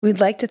We'd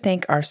like to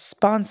thank our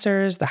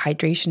sponsors, the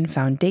Hydration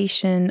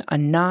Foundation, a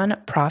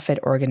nonprofit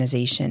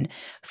organization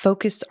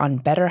focused on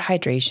better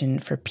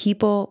hydration for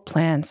people,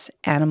 plants,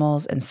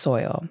 animals, and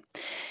soil.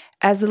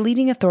 As the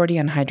leading authority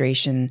on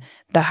hydration,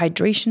 the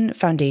Hydration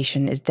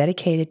Foundation is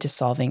dedicated to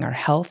solving our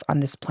health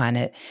on this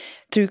planet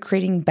through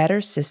creating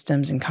better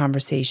systems and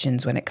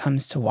conversations when it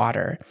comes to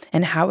water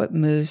and how it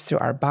moves through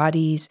our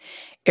bodies,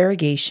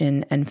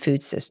 irrigation, and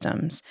food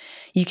systems.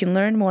 You can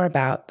learn more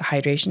about the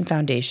Hydration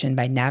Foundation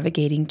by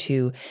navigating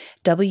to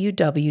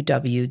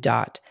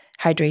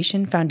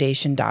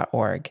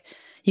www.hydrationfoundation.org.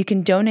 You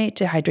can donate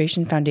to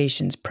Hydration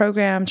Foundation's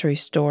program to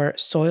restore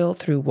soil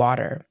through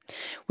water.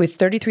 With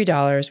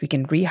 $33, we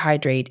can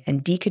rehydrate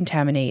and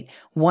decontaminate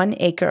 1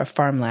 acre of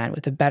farmland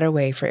with a better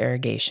way for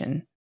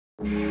irrigation.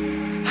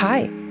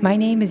 Hi, my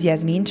name is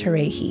Yasmin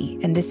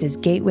Tarehi, and this is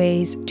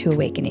Gateways to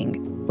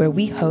Awakening, where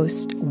we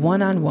host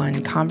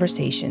one-on-one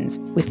conversations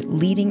with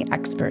leading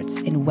experts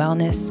in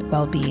wellness,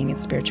 well-being, and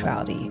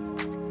spirituality.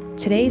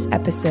 Today's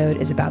episode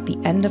is about the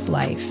end of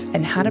life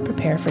and how to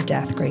prepare for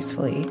death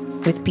gracefully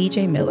with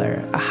BJ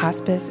Miller, a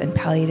hospice and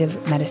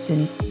palliative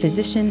medicine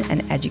physician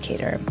and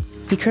educator.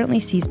 He currently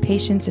sees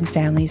patients and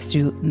families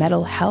through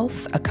Metal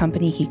Health, a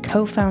company he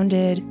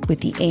co-founded with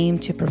the aim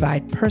to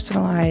provide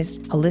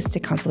personalized,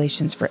 holistic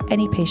consultations for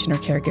any patient or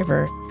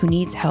caregiver who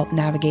needs help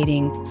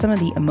navigating some of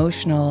the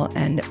emotional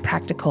and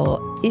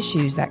practical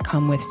issues that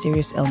come with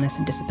serious illness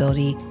and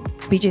disability.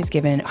 BJ's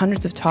given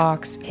hundreds of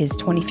talks. His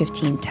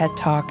 2015 TED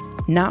Talk,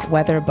 Not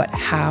Whether But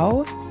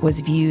How,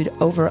 was viewed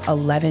over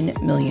 11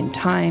 million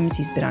times.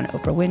 He's been on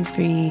Oprah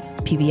Winfrey,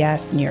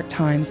 PBS, the New York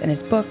Times, and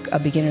his book, A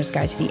Beginner's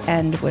Guide to the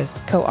End, was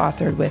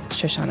co-authored with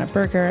Shoshana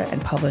Berger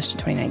and published in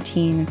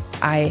 2019.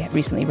 I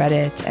recently read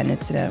it, and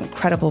it's an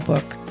incredible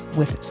book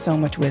with so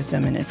much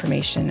wisdom and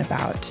information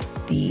about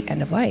the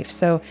end of life.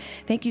 So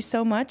thank you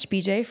so much,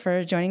 BJ,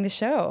 for joining the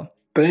show.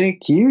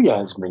 Thank you,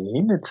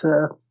 Yasmin. It's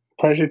a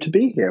pleasure to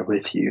be here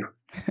with you.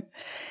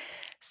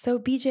 So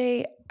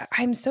BJ,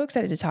 I'm so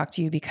excited to talk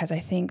to you because I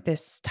think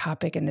this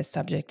topic and this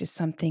subject is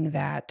something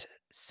that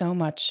so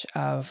much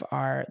of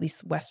our, at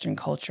least Western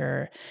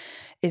culture,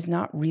 is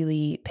not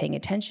really paying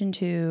attention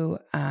to.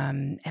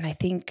 And I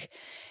think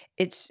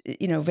it's,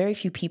 very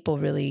few people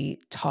really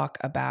talk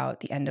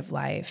about the end of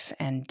life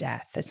and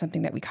death. That's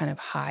something that we kind of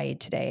hide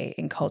today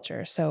in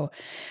culture. So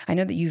I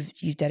know that you've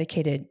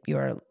dedicated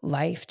your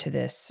life to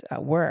this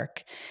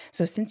work.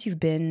 So since you've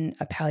been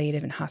a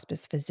palliative and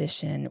hospice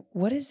physician,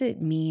 what does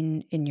it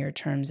mean in your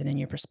terms and in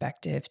your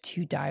perspective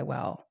to die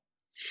well?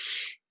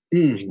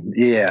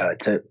 Yeah,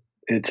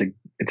 it's a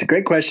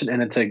great question,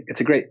 and it's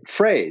a great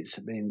phrase.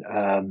 I mean,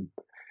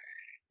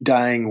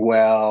 dying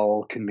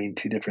well can mean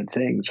two different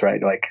things,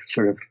 right? Like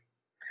sort of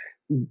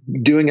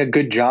doing a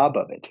good job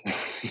of it,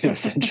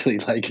 essentially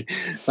like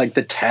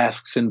the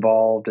tasks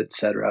involved,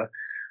 etc.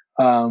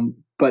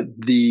 But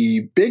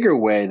the bigger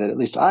way that at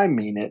least I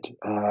mean it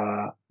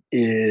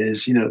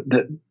is,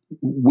 that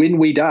when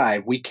we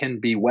die, we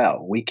can be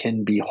well, we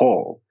can be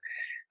whole.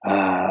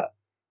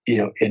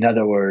 In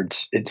other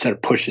words, it sort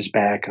of pushes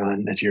back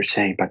on, as you're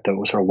saying, but the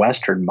sort of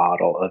Western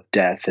model of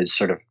death is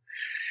sort of,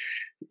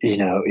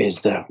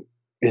 is the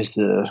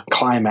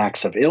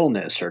climax of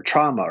illness or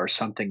trauma or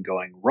something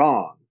going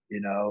wrong.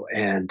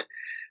 And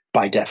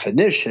by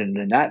definition,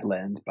 in that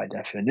lens, by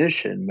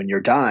definition, when you're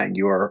dying,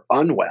 you are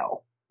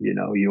unwell.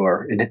 You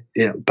are in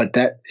it. But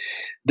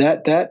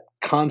that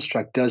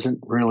construct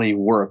doesn't really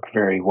work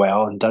very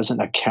well and doesn't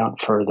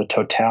account for the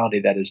totality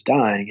that is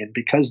dying. And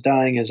because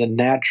dying is a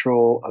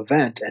natural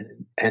event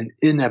and an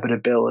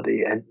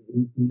inevitability and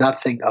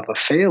nothing of a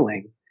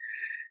failing,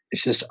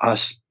 it's just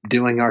us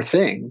doing our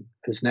thing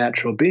as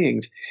natural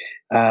beings.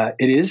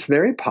 It is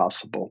very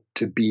possible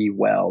to be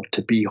well,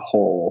 to be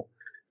whole,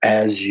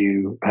 as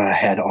you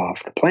head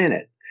off the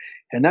planet.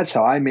 And that's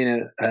how I mean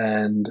it.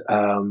 And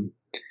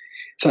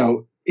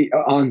so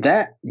on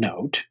that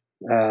note,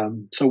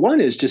 so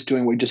one is just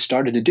doing what we just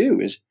started to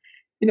do is,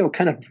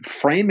 kind of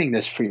framing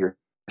this for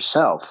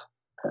yourself.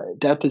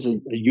 Death is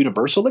a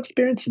universal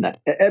experience in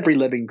that every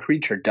living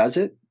creature does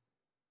it,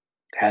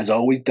 has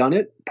always done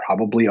it,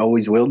 probably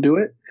always will do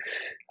it.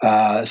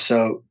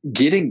 So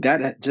getting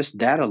that, just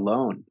that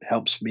alone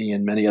helps me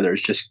and many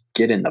others just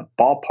get in the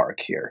ballpark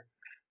here.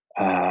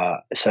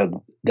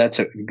 So that's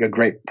a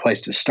great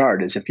place to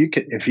start is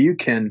if you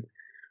can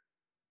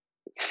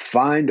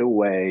find a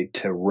way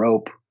to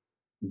rope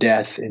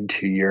death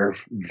into your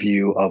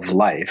view of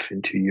life,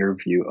 into your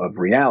view of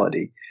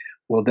reality,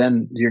 well,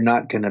 then you're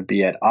not going to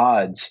be at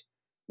odds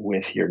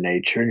with your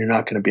nature, and you're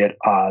not going to be at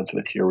odds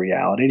with your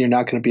reality, and you're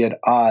not going to be at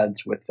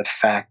odds with the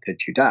fact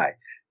that you die.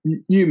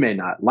 You may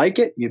not like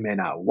it. You may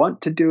not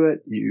want to do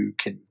it. You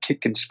can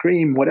kick and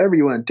scream, whatever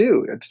you want to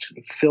do. It's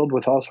filled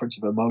with all sorts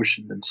of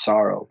emotion and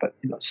sorrow. But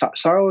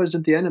sorrow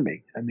isn't the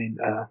enemy. I mean,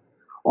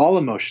 all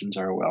emotions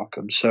are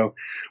welcome. So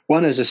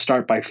one is to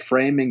start by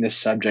framing the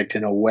subject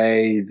in a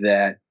way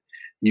that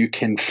you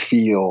can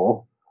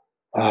feel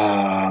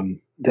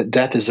that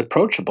death is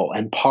approachable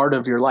and part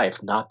of your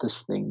life, not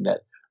this thing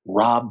that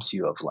robs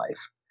you of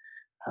life.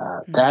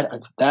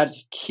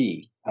 That's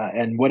key.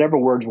 And whatever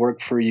words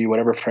work for you,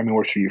 whatever framing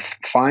works for you,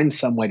 find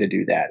some way to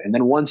do that. And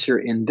then once you're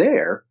in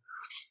there,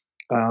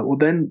 well,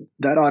 then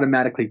that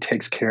automatically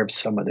takes care of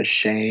some of the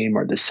shame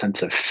or the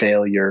sense of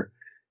failure.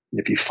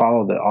 If you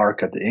follow the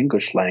arc of the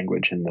English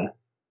language and the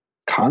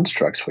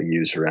constructs we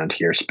use around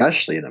here,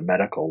 especially in the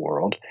medical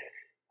world,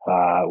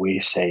 we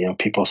say,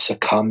 people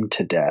succumb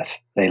to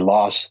death. They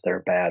lost their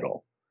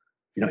battle,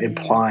 Mm,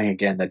 implying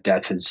again that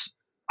death is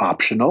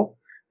optional.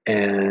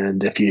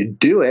 And if you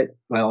do it,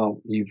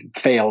 well, you've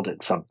failed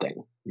at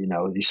something.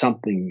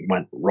 Something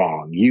went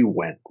wrong. You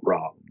went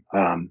wrong.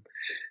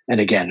 And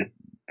again,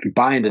 if you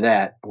buy into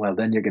that, well,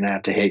 then you're going to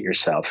have to hate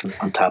yourself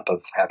on top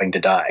of having to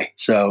die.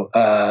 So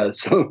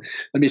let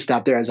me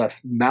stop there as a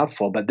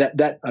mouthful. But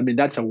I mean,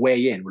 that's a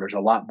way in where there's a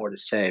lot more to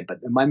say. But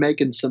am I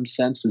making some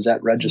sense? Does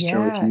that register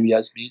with yeah. you,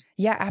 Yasmin?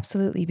 Yeah,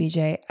 absolutely,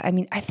 BJ. I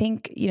mean, I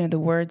think, the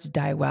words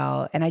die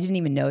well, and I didn't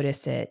even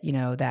notice it,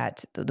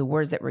 that the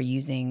words that we're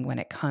using when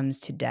it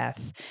comes to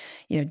death,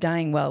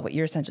 dying well, what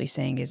you're essentially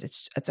saying is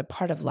it's a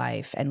part of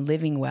life, and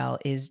living well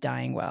is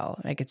dying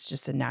well. Like, it's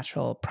just a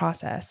natural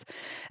process.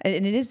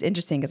 And it is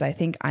interesting because I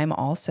think I'm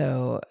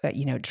also,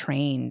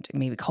 trained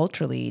maybe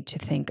culturally to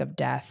think of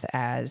death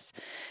as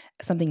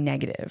something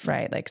negative,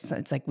 right? Like, so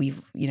it's like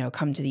we've,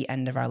 come to the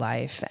end of our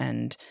life,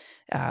 and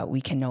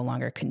we can no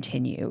longer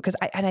continue. Because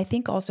I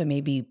think also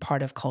maybe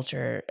part of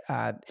culture,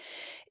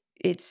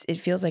 it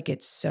feels like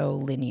it's so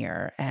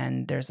linear,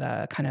 and there's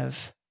a kind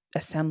of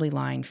assembly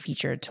line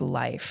feature to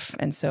life.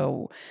 And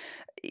so,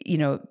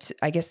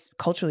 I guess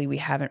culturally we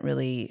haven't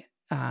really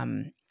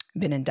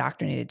been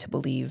indoctrinated to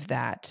believe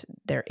that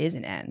there is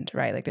an end,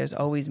 right? Like, there's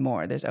always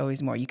more. There's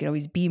always more. You can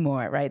always be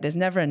more, right? There's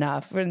never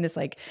enough. We're in this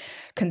like Yeah.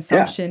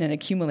 consumption and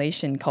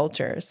accumulation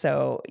culture.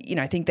 So,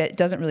 I think that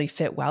doesn't really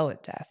fit well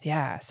with death.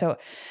 Yeah. So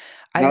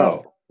I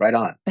love. No. Right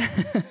on.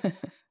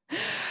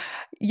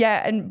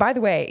 Yeah, and by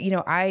the way,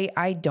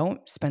 I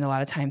don't spend a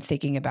lot of time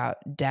thinking about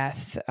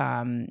death.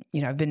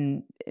 I've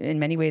been in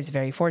many ways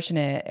very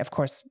fortunate. Of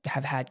course,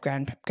 have had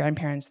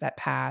grandparents that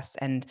passed,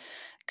 and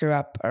grew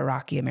up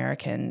Iraqi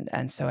American,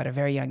 and so at a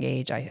very young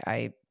age,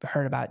 I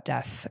heard about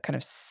death kind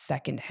of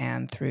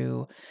secondhand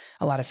through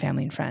a lot of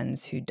family and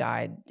friends who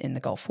died in the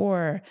Gulf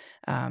War.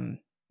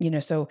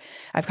 So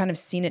I've kind of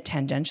seen it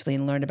tangentially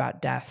and learned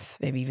about death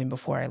maybe even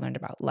before I learned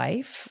about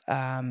life.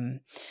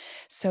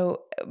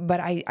 But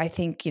I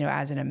think,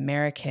 as an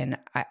American,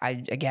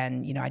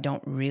 again, I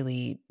don't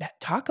really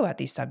talk about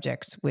these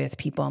subjects with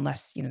people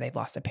unless, they've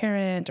lost a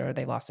parent or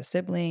they lost a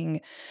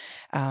sibling.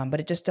 But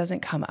it just doesn't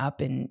come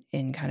up in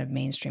kind of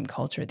mainstream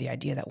culture, the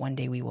idea that one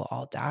day we will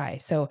all die.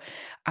 So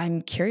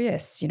I'm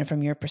curious,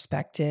 from your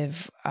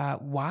perspective,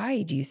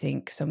 why do you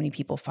think so many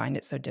people find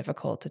it so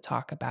difficult to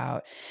talk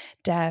about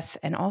death?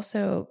 And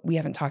also, we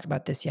haven't talked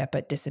about this yet,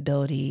 but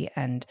disability.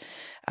 And,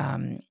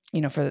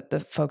 for the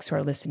folks who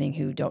are listening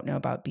who don't know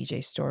about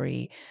BJ's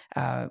story,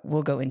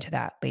 we'll go into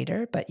that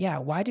later. But yeah,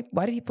 why do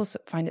people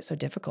find it so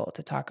difficult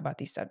to talk about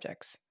these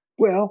subjects?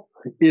 Well,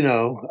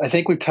 I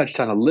think we've touched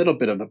on a little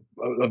bit of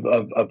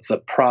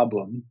the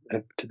problem,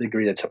 to the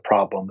degree it's a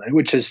problem,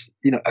 which is,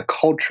 a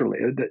culturally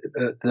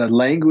the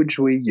language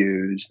we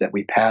use that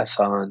we pass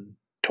on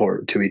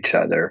to each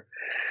other.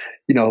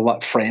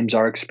 What frames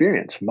our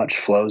experience. Much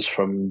flows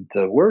from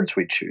the words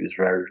we choose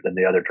rather than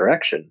the other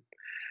direction.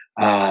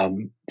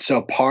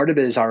 So part of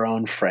it is our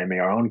own framing,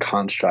 our own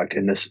construct.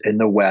 In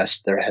the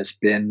West, there has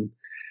been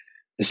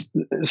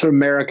so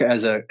America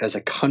as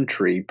a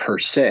country per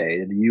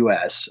se, the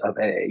U.S. of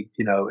A,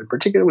 in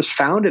particular, was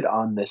founded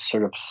on this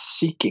sort of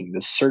seeking,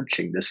 this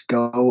searching, this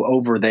go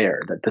over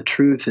there, that the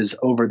truth is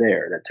over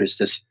there, that there's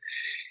this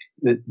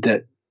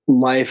that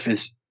life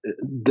is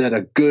that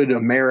a good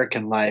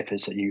American life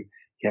is that you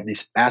have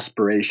these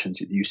aspirations,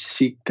 that you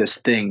seek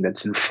this thing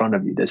that's in front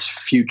of you, this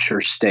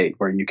future state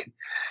where you can,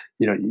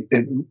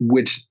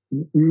 which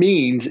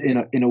means in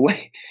a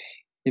way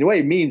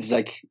it means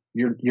like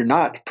you're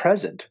not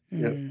present,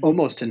 Mm,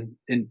 almost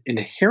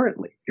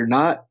inherently. You're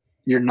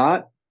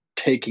not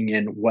taking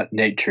in what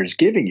nature's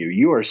giving you.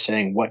 You are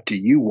saying, what do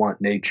you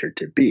want nature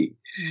to be?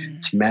 mm,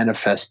 It's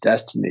manifest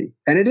destiny,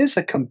 and it is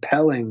a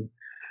compelling.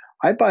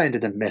 I buy into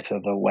the myth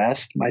of the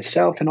West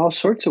myself in all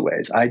sorts of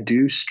ways. I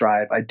do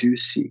strive. I do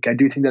seek. I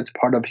do think that's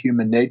part of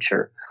human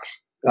nature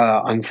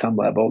on some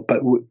level,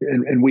 but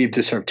and we've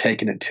just sort of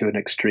taken it to an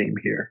extreme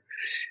here.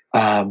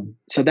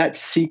 So that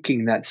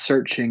seeking, that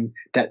searching,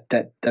 that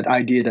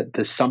idea that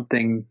there's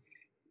something,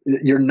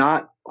 you're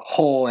not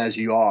whole as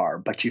you are,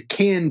 but you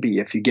can be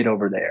if you get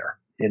over there.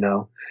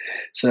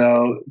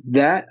 So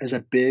that is a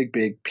big,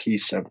 big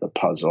piece of the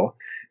puzzle,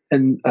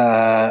 and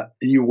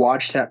you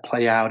watch that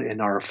play out in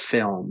our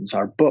films,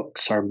 our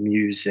books, our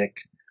music.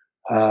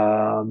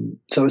 So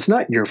it's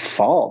not your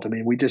fault. I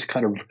mean, we just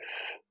kind of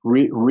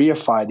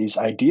reify these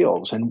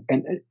ideals, and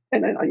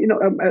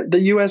the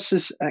U.S.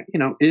 is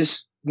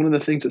one of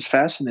the things that's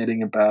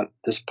fascinating about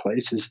this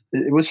place is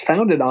it was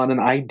founded on an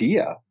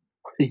idea.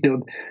 you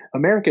know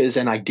America is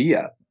an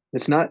idea.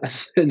 It's not,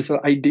 and so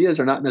ideas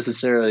are not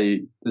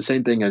necessarily the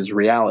same thing as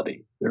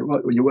reality. They're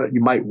what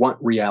you might want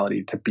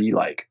reality to be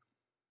like.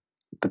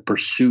 the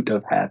pursuit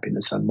of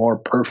happiness, a more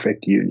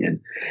perfect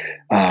union.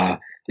 The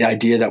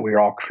idea that we're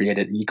all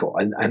created equal,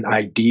 an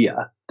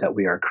idea that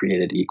we are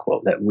created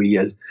equal, that we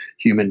as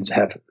humans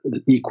have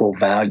equal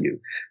value.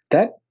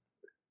 That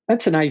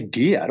that's an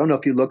idea. I don't know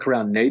if you look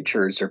around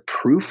nature, is there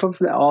proof of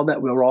all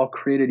that we're all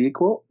created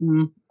equal?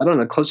 I don't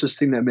know. The closest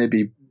thing that would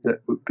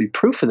be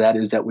proof of that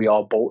is that we're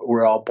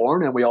all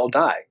born and we all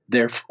die.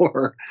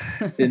 Therefore,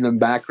 in the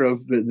macro,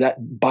 that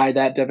by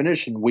that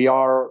definition, we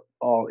are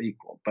all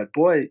equal. But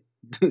boy,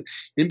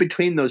 in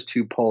between those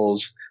two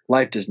poles,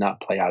 life does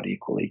not play out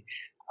equally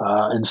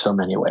in so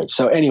many ways.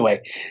 So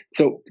anyway,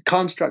 so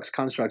constructs,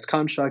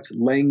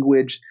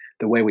 language,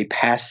 the way we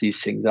pass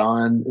these things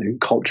on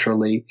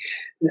culturally,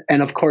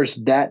 and of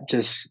course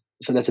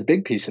that's a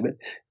big piece of it.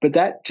 But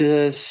that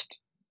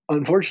just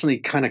unfortunately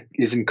kind of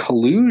is in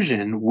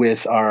collusion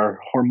with our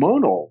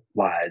hormonal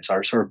lives,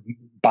 our sort of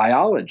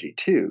biology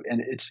too.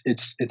 And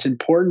it's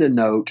important to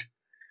note,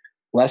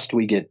 lest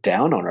we get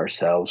down on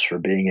ourselves for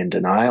being in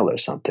denial or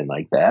something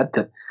like that,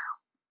 that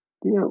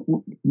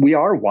we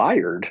are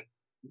wired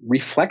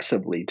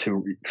reflexively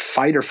to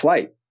fight or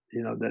flight.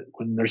 That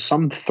when there's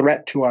some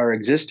threat to our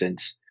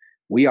existence,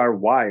 we are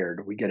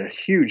wired. We get a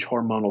huge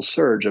hormonal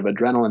surge of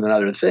adrenaline and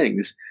other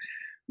things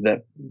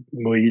that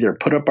we either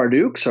put up our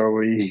dukes or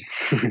we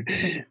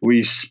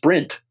we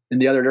sprint in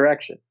the other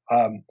direction.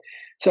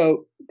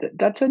 So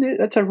that's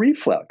a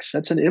reflex.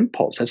 That's an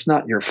impulse. That's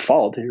not your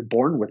fault. You're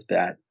born with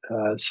that.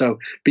 So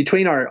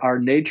between our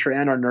nature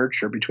and our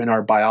nurture, between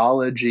our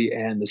biology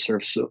and the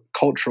sort of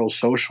cultural,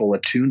 social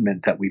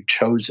attunement that we've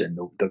chosen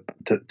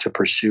to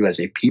pursue as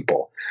a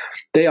people,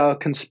 they all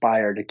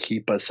conspire to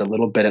keep us a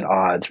little bit at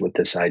odds with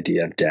this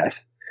idea of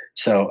death.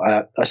 So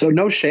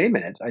no shame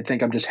in it. I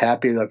think I'm just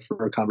happy that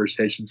for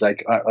conversations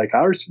like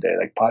ours today,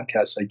 like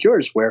podcasts like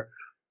yours, where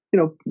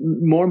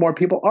more and more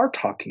people are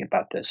talking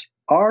about this,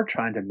 are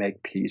trying to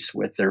make peace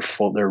with their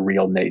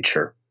real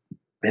nature,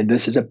 and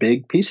this is a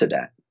big piece of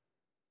that.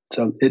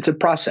 So it's a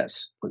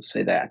process. Let's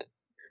say that.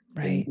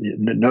 Right.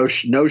 No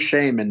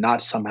shame in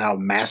not somehow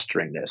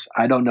mastering this.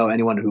 I don't know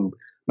anyone I'm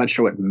not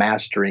sure what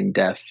mastering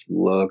death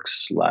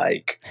looks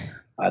like.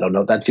 I don't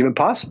know if that's even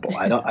possible.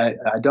 I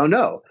don't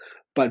know.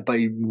 But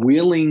by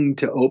willing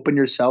to open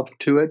yourself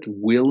to it,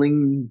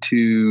 willing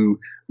to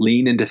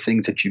lean into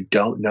things that you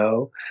don't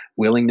know,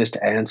 willingness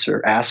to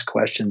ask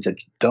questions that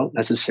don't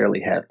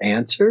necessarily have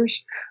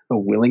answers, a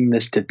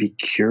willingness to be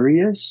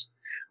curious,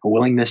 a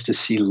willingness to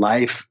see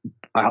life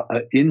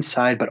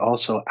inside, but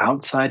also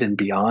outside and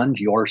beyond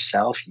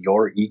yourself,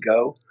 your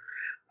ego.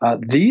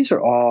 These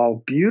are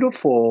all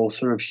beautiful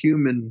sort of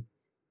human,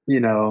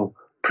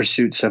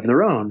 pursuits of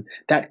their own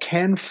that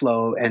can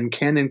flow and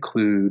can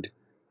include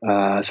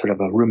sort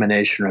of a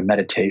rumination or a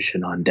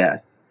meditation on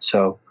death.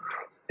 So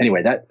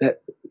anyway,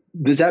 that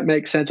does that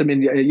make sense? I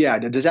mean, yeah.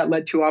 Does that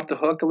let you off the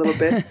hook a little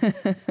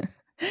bit?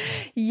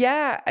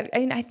 Yeah.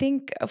 I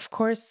think, of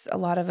course, a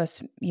lot of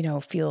us,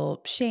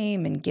 feel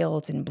shame and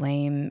guilt and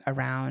blame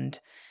around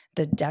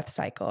the death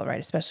cycle, right?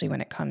 Especially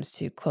when it comes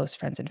to close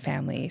friends and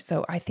family.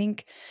 So I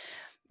think,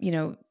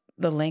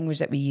 the language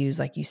that we use,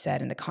 like you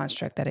said, and the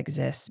construct that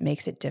exists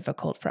makes it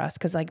difficult for us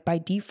because, like, by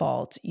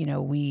default,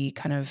 we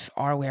kind of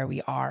are where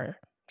we are,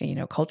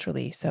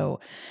 culturally. So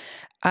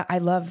I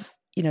love,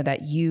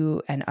 that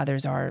you and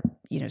others are,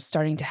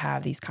 starting to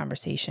have these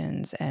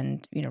conversations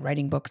and,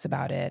 writing books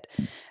about it.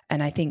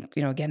 And I think,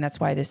 again, that's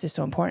why this is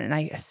so important. And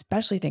I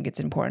especially think it's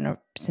important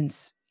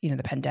since,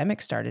 the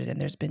pandemic started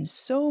and there's been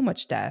so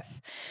much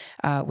death,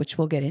 which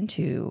we'll get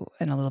into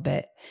in a little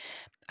bit.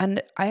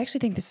 And I actually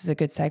think this is a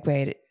good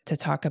segue to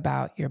talk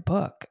about your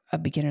book, A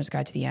Beginner's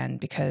Guide to the End,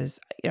 because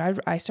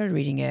I started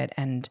reading it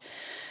and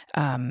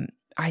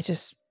I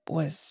just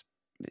was,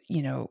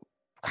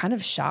 kind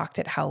of shocked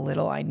at how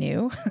little I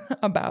knew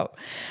about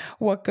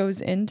what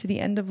goes into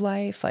the end of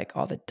life, like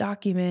all the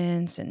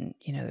documents and,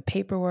 the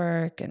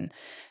paperwork and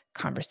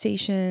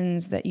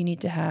conversations that you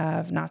need to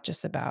have, not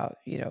just about,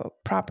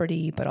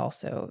 property, but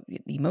also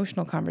the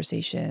emotional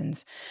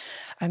conversations.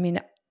 I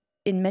mean,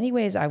 in many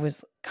ways, I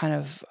was kind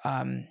of,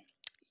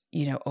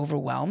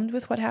 overwhelmed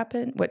with what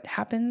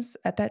happens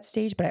at that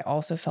stage, but I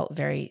also felt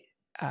very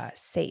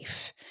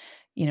safe,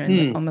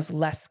 and almost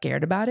less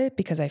scared about it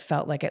because I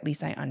felt like at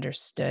least I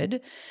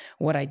understood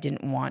what I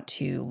didn't want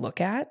to look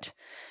at.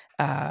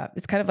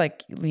 It's kind of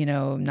like,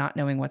 not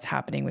knowing what's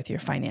happening with your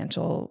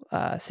financial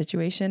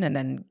situation and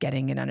then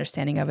getting an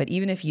understanding of it.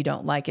 Even if you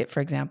don't like it,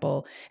 for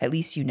example, at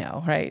least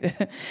right?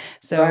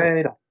 So,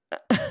 Right.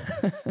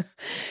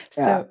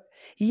 so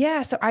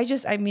yeah. So I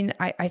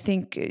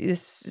think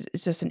this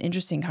is just an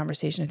interesting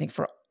conversation, I think,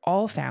 for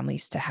all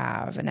families to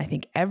have. And I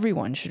think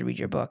everyone should read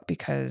your book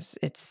because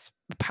it's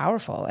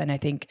powerful. And I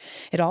think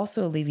it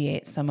also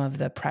alleviates some of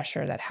the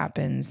pressure that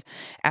happens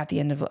at the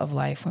end of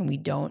life when we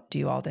don't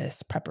do all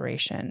this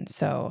preparation.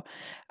 So,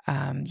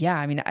 I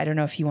don't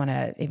know if you want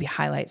to maybe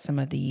highlight some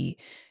of the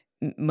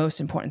most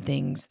important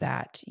things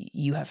that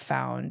you have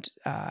found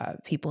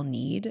people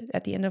need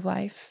at the end of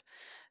life.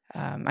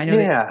 I know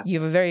that you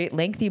have a very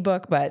lengthy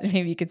book, but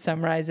maybe you could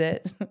summarize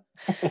it.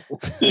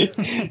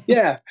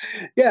 Yeah.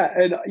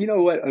 And you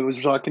know what? I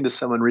was talking to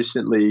someone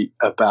recently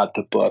about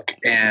the book,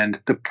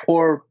 and the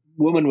poor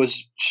woman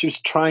she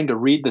was trying to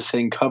read the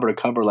thing cover to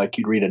cover like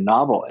you'd read a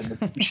novel,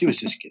 and she was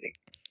just getting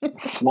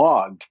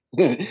flogged.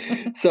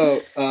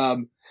 So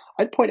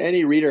I'd point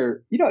any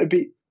reader, it'd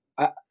be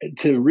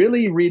to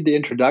really read the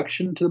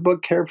introduction to the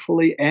book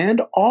carefully,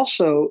 and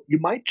also you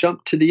might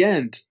jump to the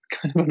end,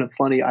 kind of in a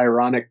funny,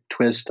 ironic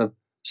twist of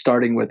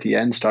starting with the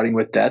end, starting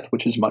with death,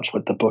 which is much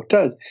what the book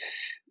does.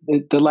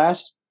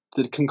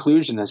 The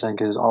conclusion, I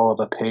think, is all of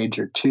a page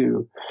or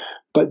two.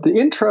 But the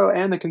intro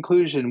and the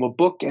conclusion will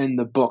bookend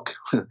the book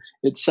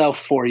itself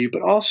for you,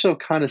 but also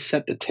kind of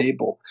set the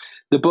table.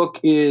 The book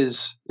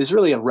is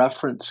really a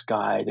reference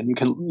guide, and you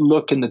can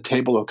look in the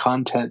table of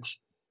contents,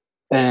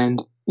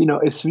 and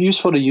it's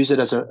useful to use it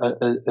as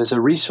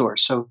a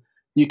resource. So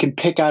you can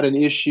pick out an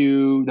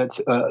issue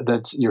that's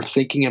you're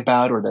thinking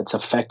about or that's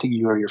affecting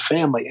you or your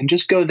family, and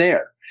just go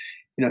there.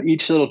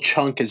 Each little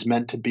chunk is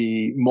meant to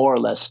be more or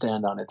less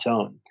stand on its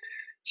own.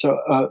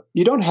 So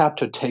you don't have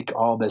to take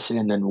all this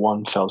in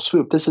one fell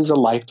swoop. This is a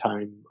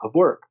lifetime of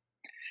work.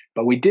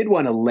 But we did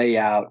want to lay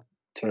out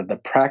sort of the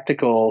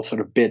practical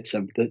sort of bits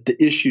of the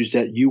issues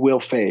that you will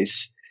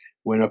face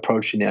when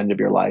approaching the end of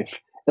your life,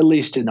 at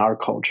least in our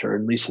culture,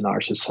 at least in our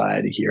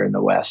society here in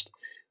the West,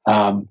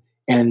 and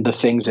the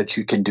things that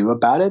you can do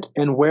about it,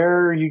 and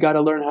where you got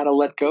to learn how to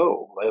let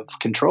go of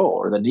control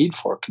or the need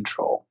for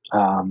control,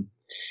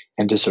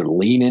 and just sort of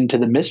lean into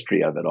the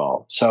mystery of it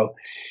all. So,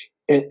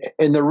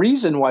 and the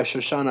reason why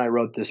Shoshana and I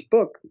wrote this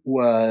book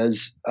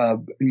was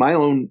my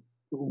own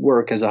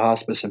work as a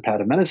hospice and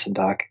palliative medicine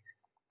doc.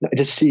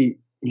 You see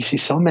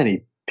so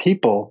many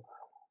people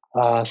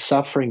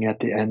suffering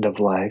at the end of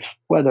life,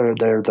 whether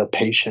they're the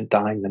patient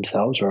dying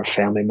themselves or a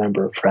family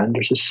member or friend.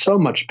 There's just so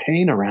much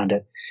pain around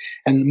it.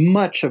 And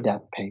much of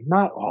that pain,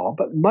 not all,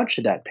 but much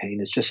of that pain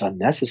is just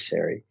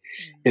unnecessary.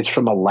 It's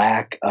from a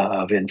lack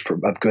of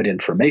good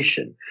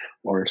information,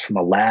 or it's from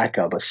a lack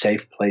of a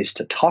safe place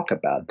to talk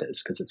about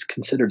this, because it's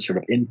considered sort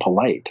of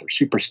impolite, or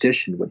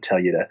superstition would tell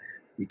you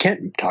you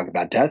can't talk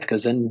about death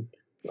because then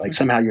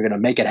somehow you're going to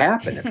make it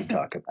happen if you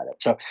talk about it.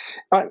 So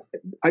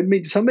I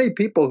meet so many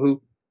people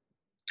who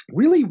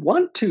really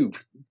want to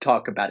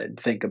talk about it and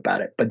think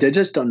about it, but they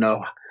just don't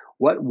know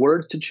what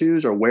words to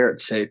choose or where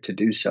it's safe to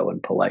do so in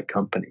polite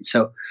company.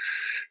 So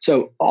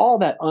all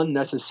that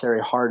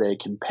unnecessary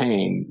heartache and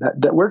pain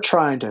that we're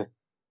trying to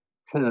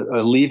kind of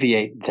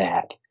alleviate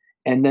that,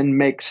 and then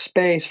make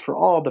space for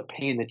all the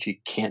pain that you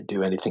can't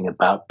do anything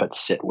about but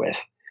sit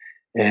with.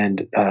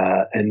 And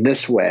in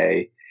this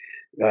way,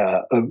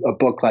 a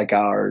book like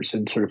ours,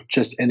 and sort of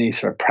just any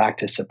sort of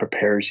practice that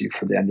prepares you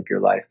for the end of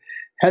your life,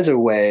 has a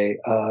way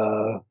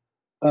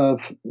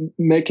of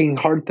making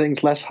hard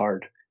things less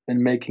hard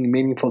and making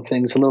meaningful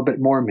things a little bit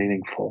more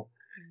meaningful.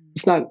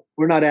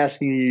 We're not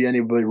asking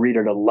anybody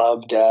reader to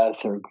love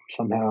death or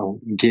somehow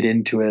get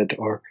into it,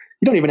 or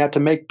you don't even have to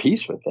make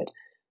peace with it.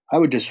 I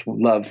would just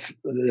love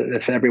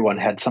if everyone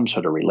had some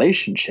sort of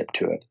relationship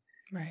to it.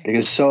 Right.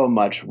 Because so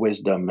much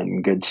wisdom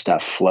and good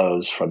stuff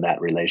flows from that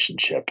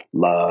relationship.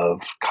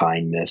 Love,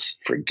 kindness,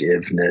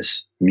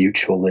 forgiveness,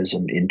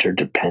 mutualism,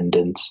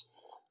 interdependence,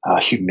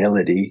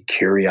 humility,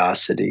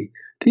 curiosity.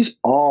 These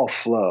all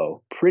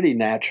flow pretty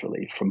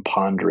naturally from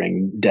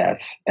pondering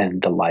death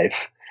and the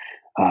life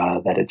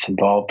that it's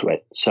involved with.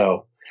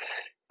 So,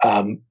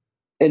 and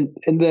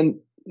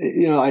then,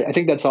 I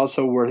think it's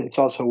also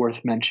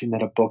worth mentioning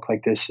that a book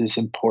like this is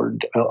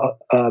important.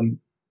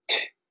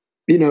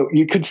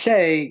 You could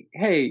say,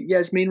 hey,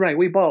 Yasmin, right,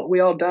 we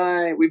all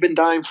die. We've been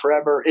dying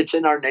forever. It's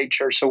in our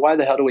nature. So why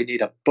the hell do we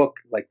need a book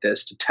like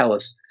this to tell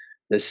us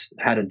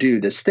how to do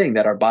this thing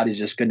that our body's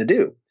just going to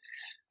do?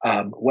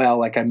 Well,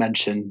 like I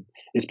mentioned,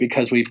 it's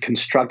because we've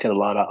constructed a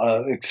lot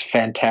of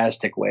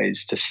fantastic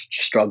ways to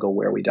struggle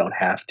where we don't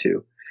have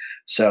to.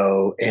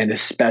 So, and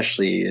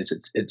especially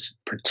it's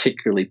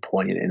particularly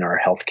poignant in our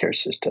healthcare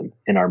system,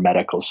 in our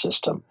medical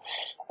system,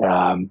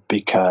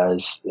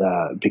 because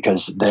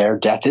their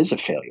death is a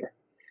failure,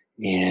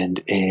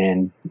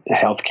 and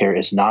healthcare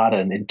is not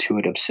an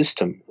intuitive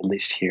system, at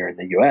least here in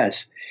the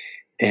U.S.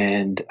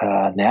 And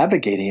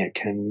navigating it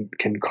can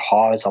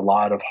cause a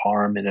lot of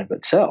harm in of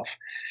itself.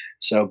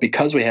 So,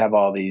 because we have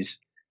all these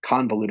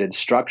convoluted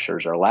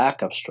structures or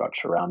lack of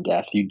structure around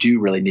death, you do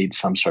really need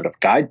some sort of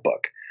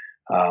guidebook.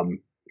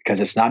 Because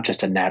it's not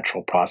just a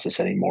natural process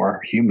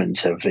anymore.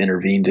 Humans have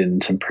intervened in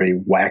some pretty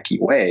wacky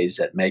ways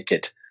that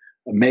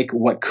make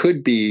what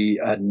could be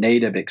a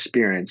native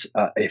experience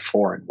a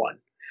foreign one.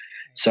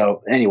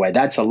 So anyway,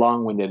 that's a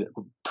long-winded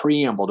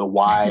preamble to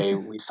why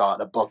we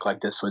thought a book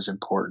like this was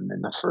important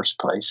in the first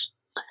place.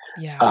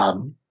 Yeah.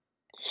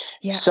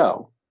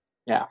 So,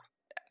 yeah.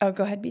 Oh,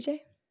 go ahead, BJ.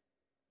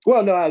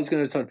 Well, no, I was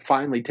going to sort of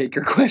finally take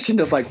your question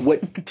of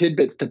what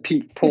tidbits to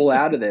pull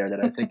out of there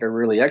that I think are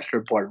really extra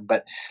important.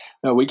 But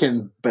no, we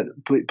can. But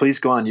please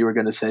go on. You were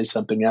going to say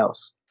something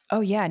else. Oh,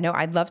 yeah. No,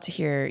 I'd love to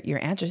hear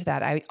your answer to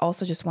that. I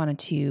also just wanted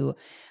to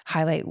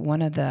highlight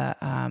one of the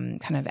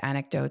kind of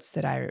anecdotes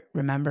that I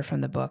remember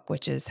from the book,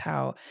 which is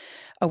how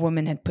a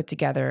woman had put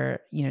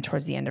together,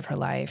 towards the end of her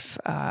life,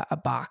 a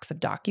box of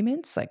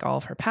documents, like all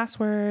of her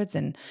passwords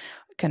and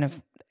kind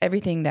of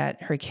everything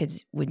that her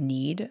kids would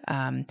need.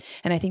 And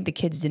I think the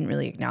kids didn't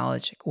really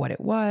acknowledge what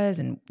it was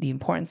and the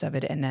importance of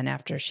it. And then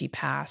after she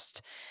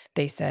passed,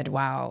 they said,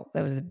 wow,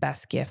 that was the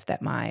best gift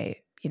that my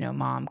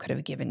mom could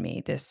have given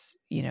me, this,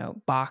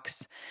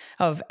 box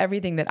of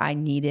everything that I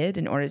needed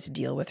in order to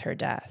deal with her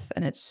death.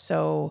 And it's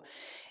so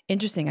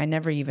interesting. I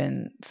never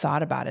even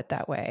thought about it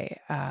that way.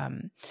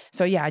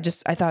 So yeah,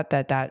 I thought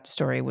that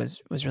story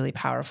was really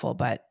powerful.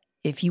 But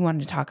if you wanted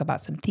to talk about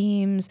some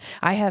themes,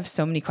 I have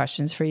so many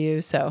questions for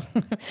you. So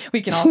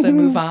we can also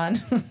move on.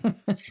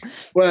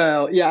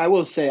 Well, yeah, I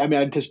will say, I mean,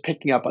 I'm just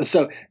picking up.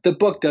 So the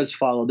book does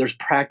follow. There's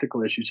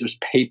practical issues. There's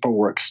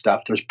paperwork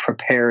stuff. There's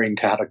preparing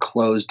to how to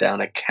close down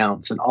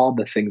accounts and all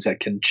the things that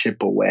can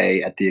chip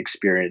away at the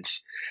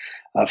experience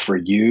for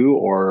you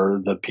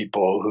or the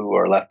people who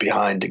are left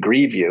behind to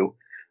grieve you.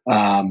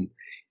 And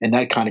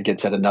that kind of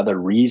gets at another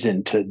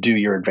reason to do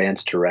your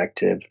advance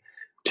directive,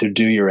 to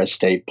do your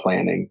estate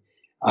planning,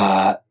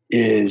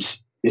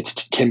 is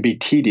it can be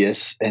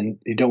tedious, and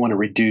you don't want to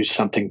reduce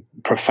something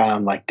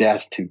profound like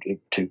death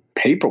to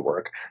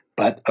paperwork.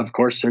 But of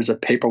course, there's a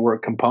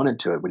paperwork component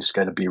to it. We just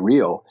got to be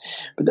real.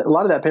 But a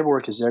lot of that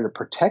paperwork is there to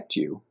protect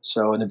you.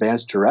 So an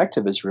advance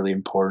directive is really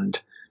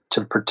important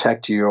to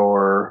protect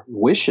your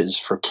wishes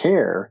for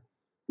care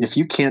if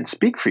you can't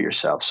speak for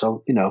yourself.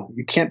 So,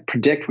 you can't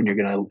predict when you're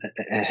going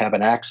to have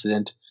an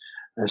accident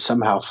or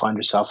somehow find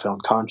yourself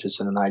unconscious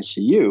in an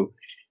ICU.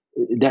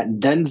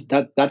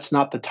 That's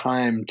not the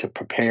time to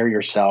prepare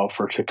yourself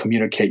or to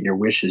communicate your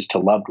wishes to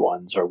loved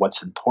ones or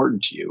what's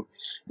important to you.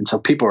 And so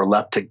people are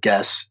left to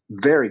guess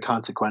very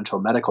consequential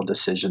medical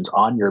decisions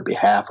on your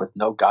behalf with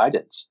no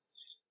guidance.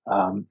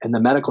 In the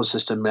medical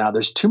system now,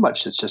 there's too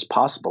much that's just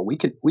possible.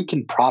 We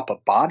can prop a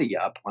body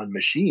up on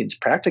machines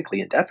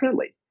practically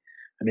indefinitely.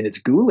 I mean, it's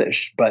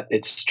ghoulish, but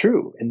it's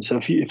true. And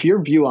so if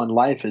your view on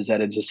life is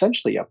that it's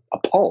essentially a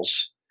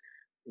pulse,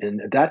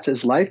 and that's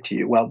as life to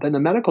you, well, then the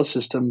medical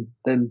system,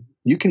 then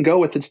you can go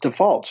with its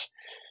defaults.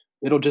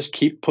 It'll just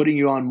keep putting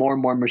you on more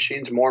and more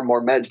machines, more and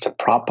more meds to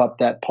prop up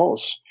that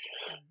pulse,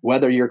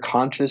 whether you're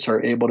conscious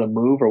or able to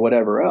move or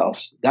whatever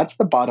else. That's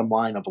the bottom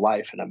line of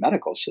life in a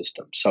medical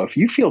system. So if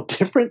you feel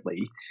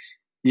differently,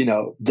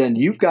 then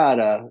you've got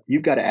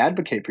to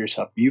advocate for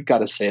yourself. You've got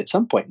to say at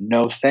some point,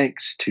 no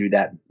thanks to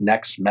that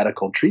next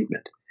medical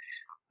treatment.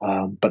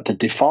 But the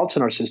defaults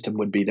in our system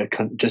would be to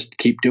just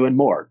keep doing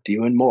more.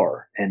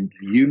 And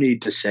you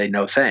need to say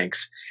no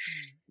thanks.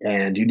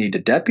 And you need to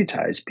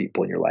deputize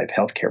people in your life,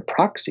 healthcare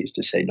proxies,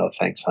 to say no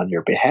thanks on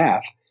your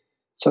behalf.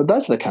 So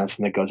that's the kind of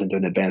thing that goes into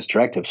an advance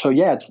directive. So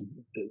yeah,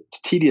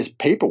 it's tedious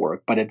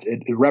paperwork, but it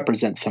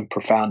represents some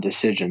profound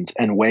decisions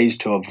and ways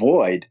to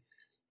avoid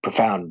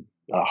profound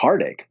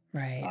heartache.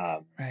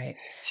 Right. Right.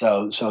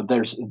 So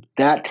there's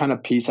that kind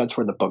of piece. That's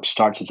where the book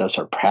starts, is those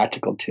sort of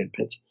practical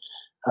tidbits.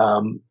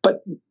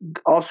 But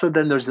also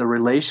then there's the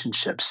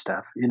relationship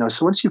stuff,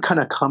 so once you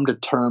kind of come to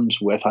terms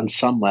with, on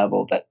some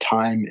level, that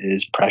time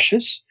is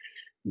precious,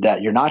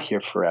 that you're not here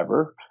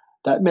forever,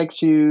 that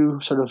makes you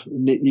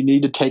you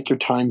need to take your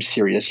time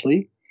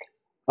seriously,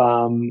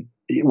 one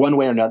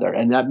way or another.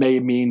 And that may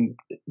mean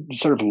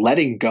sort of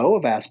letting go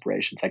of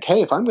aspirations. Like,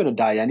 hey, if I'm going to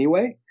die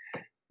anyway,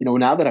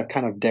 now that I've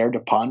kind of dared to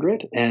ponder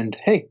it, and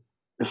hey,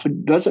 if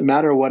it doesn't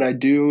matter what I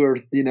do or,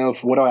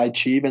 what I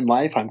achieve in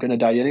life, I'm going to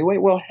die anyway.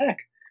 Well, heck,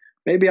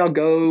 maybe I'll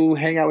go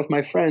hang out with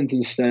my friends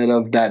instead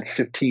of that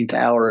 15th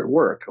hour at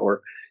work,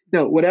 or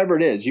whatever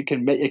it is. It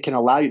can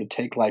allow you to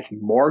take life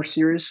more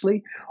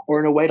seriously, or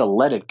in a way to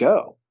let it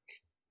go,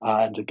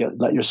 and to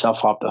let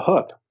yourself off the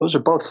hook. Those are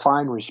both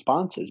fine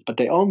responses, but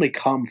they only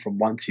come from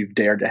once you've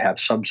dared to have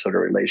some sort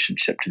of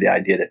relationship to the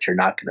idea that you're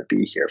not going to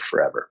be here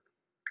forever.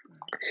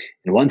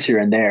 And once you're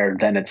in there,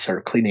 then it's sort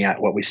of cleaning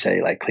out what we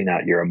say, like clean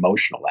out your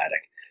emotional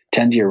attic.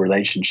 Tend to your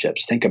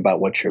relationships. Think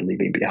about what you're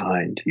leaving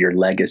behind, your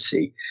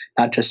legacy,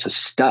 not just the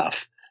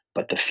stuff,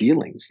 but the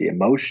feelings, the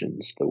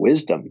emotions, the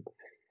wisdom.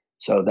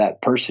 So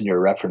that person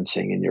you're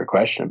referencing in your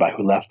question about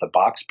who left the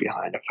box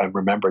behind, if I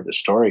remember the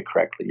story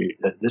correctly,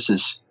 this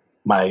is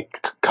my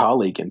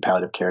colleague in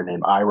palliative care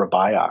named Ira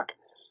Byock.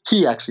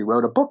 He actually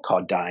wrote a book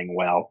called Dying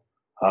Well.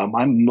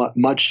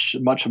 Much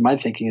of my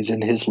thinking is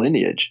in his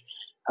lineage.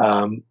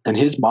 And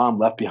his mom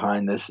left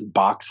behind this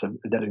box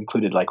that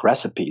included like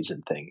recipes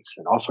and things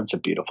and all sorts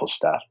of beautiful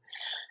stuff.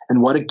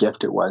 And what a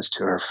gift it was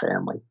to her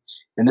family.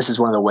 And this is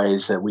one of the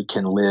ways that we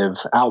can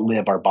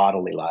outlive our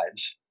bodily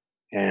lives.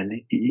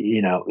 And,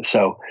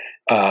 so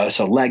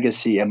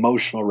legacy,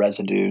 emotional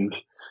residue,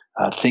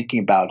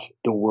 thinking about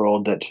the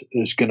world that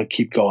is going to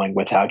keep going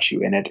without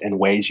you in it, and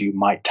ways you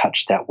might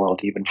touch that world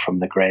even from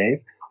the grave.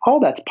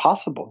 All that's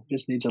possible. It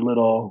just needs a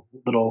little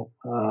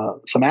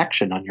some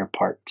action on your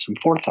part, some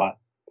forethought.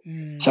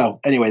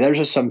 So anyway, there's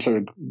just some sort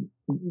of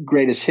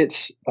greatest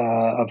hits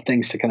of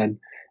things that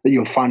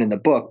you'll find in the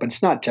book, but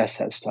it's not just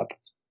that stuff.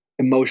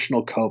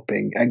 emotional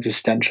coping,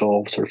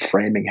 existential sort of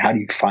framing. How do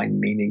you find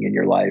meaning in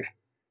your life?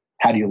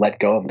 How do you let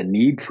go of the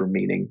need for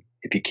meaning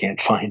if you can't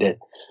find it?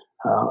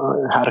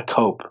 How to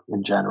cope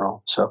in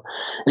general. So,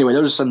 anyway,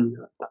 those are some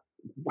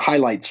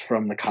highlights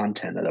from the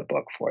content of the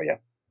book for you.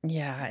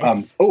 Yeah,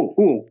 it's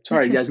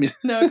Sorry, Yasmin.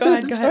 no, go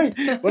ahead, go Sorry.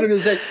 ahead. What I'm going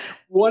to say,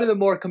 one of the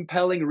more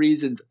compelling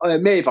reasons, I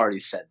may have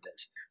already said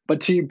this,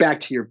 but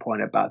back to your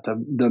point about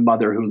the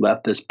mother who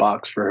left this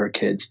box for her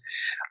kids.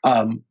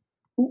 Um,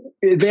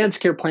 Advanced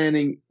care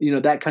planning,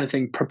 that kind of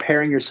thing,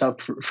 preparing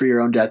yourself for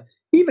your own death,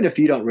 even if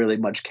you don't really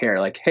much care.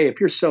 Like, hey, if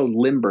you're so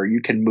limber, you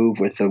can move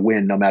with the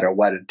wind no matter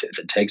what. If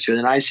it takes you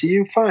in an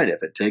ICU, fine.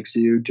 If it takes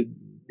you to,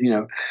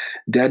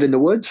 dead in the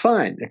woods,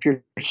 fine. If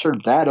you're sort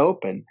of that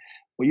open,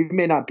 well, you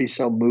may not be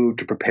so moved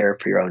to prepare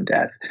for your own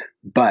death.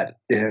 But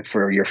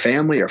for your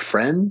family or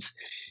friends,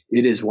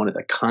 it is one of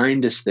the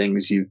kindest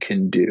things you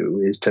can do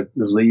is to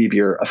leave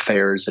your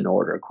affairs in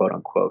order, quote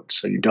unquote,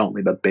 so you don't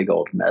leave a big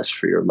old mess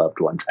for your loved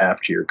ones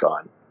after you're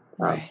gone.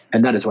 Right.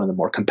 And that is one of the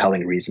more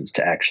compelling reasons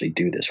to actually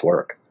do this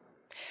work.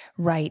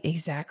 Right,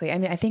 exactly. I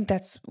mean, I think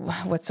that's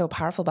what's so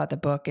powerful about the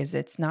book is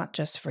it's not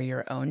just for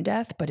your own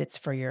death, but it's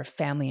for your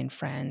family and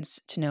friends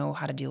to know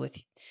how to deal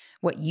with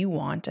what you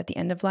want at the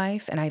end of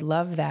life. And I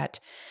love that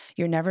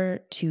you're never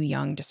too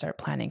young to start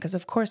planning because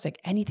of course like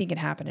anything can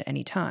happen at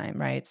any time,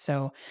 right?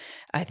 So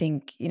I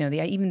think,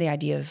 even the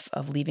idea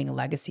of leaving a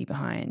legacy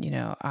behind,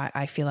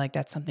 I feel like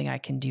that's something I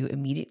can do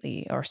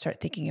immediately or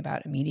start thinking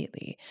about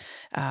immediately.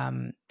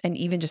 And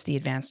even just the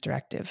advanced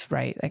directive,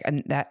 right? Like,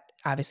 and that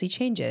obviously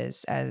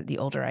changes as the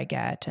older I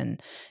get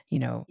and,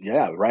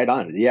 Yeah, right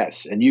on.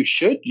 Yes. And you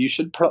should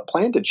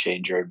plan to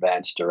change your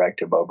advanced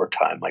directive over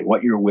time, like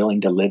what you're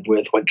willing to live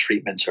with, what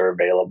treatments are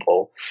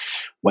available,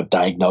 what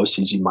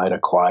diagnoses you might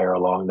acquire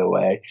along the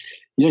way.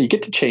 You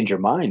get to change your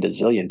mind a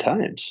zillion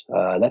times.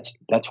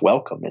 That's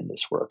welcome in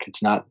this work.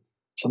 It's not.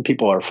 Some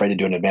people are afraid to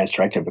do an advanced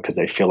directive because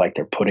they feel like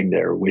they're putting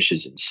their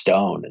wishes in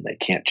stone and they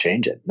can't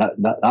change it.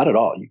 Not at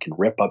all. You can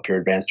rip up your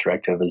advanced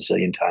directive a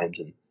zillion times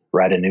and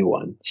write a new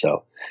one. So,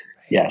 right.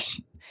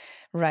 yes.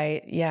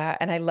 Right. Yeah.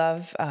 And I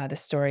love the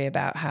story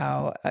about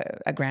how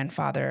a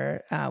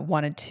grandfather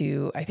wanted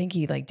to, I think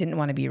he like didn't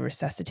want to be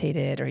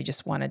resuscitated or he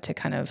just wanted to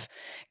kind of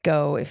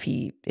go if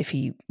he,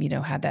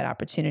 had that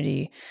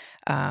opportunity.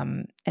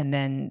 And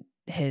then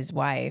his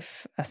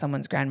wife,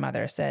 someone's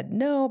grandmother said,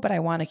 no, but I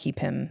want to keep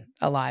him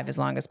alive as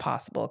long as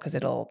possible because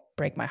it'll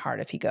break my heart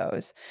if he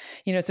goes,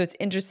 so it's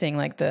interesting,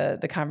 like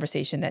the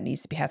conversation that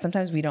needs to be had.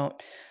 Sometimes we don't,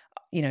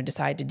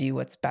 decide to do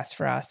what's best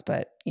for us,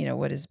 but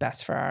what is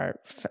best for our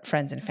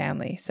friends and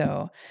family.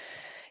 So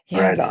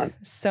yeah, Right on.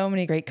 so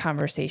many great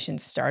conversation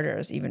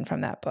starters, even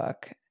from that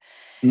book.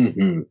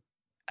 Hmm.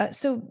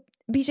 So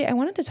BJ, I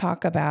wanted to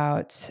talk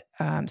about,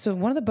 so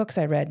one of the books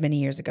I read many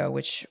years ago,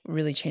 which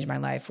really changed my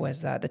life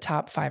was The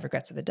Top 5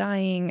 Regrets of the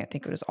Dying. I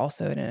think it was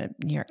also in a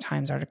New York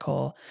Times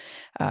article,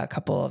 a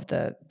couple of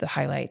the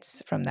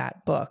highlights from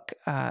that book.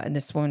 And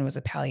this woman was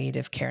a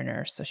palliative care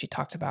nurse. So she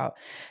talked about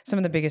some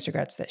of the biggest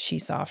regrets that she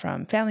saw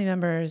from family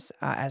members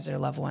as their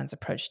loved ones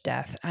approached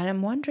death. And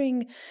I'm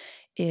wondering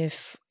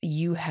if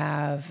you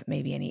have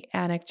maybe any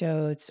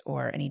anecdotes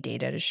or any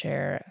data to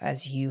share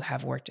as you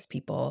have worked with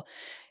people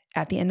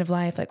at the end of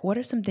life. Like, what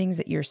are some things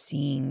that you're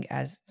seeing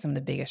as some of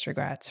the biggest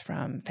regrets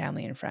from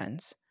family and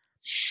friends?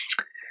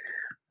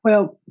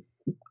 Well,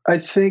 I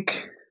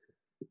think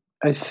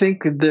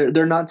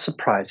they're not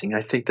surprising.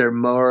 I think they're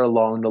more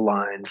along the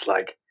lines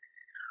like,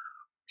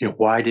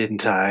 why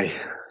didn't I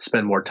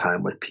spend more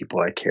time with people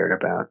I cared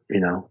about,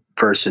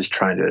 versus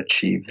trying to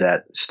achieve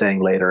that,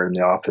 staying later in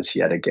the office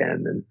yet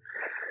again, and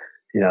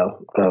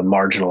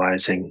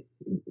marginalizing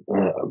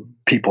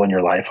people in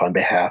your life on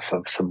behalf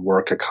of some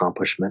work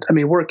accomplishment. I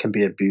mean, work can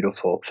be a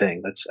beautiful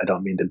thing. I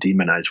don't mean to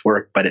demonize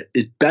work, but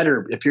it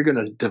better, if you're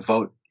going to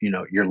devote,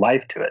 your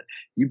life to it,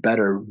 you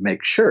better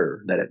make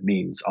sure that it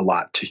means a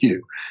lot to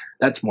you.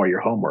 That's more your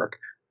homework.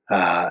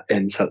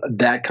 And so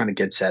that kind of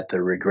gets at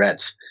the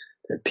regrets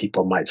that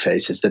people might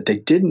face, is that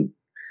it didn't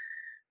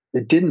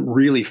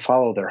really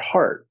follow their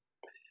heart.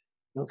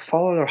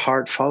 Follow their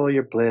heart, follow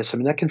your bliss. I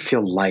mean, that can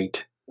feel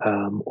light,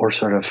 or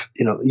sort of,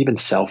 even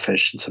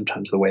selfish, and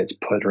sometimes the way it's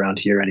put around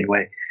here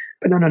anyway.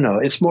 But no.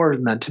 It's more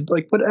meant to,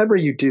 like, whatever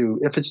you do,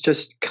 if it's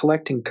just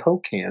collecting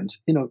Coke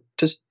cans,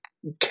 just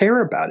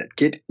care about it,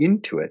 get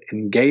into it,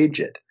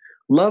 engage it,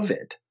 love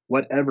it,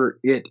 whatever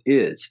it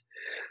is.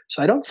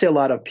 So I don't see a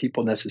lot of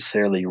people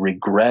necessarily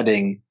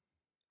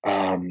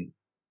um,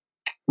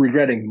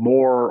 regretting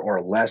more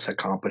or less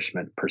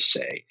accomplishment per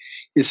se.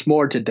 It's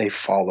more, did they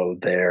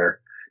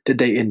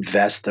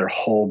invest their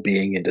whole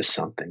being into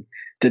something?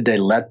 Did they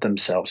let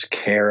themselves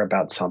care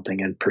about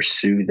something and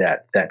pursue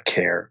that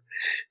care?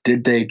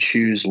 Did they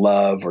choose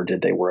love or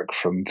did they work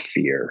from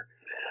fear?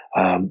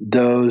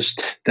 Those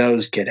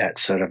get at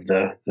sort of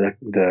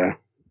the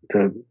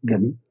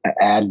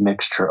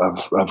admixture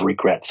of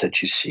regrets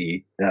that you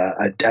see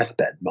at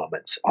deathbed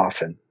moments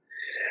often.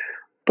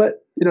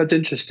 But it's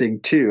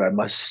interesting too, I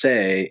must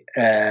say.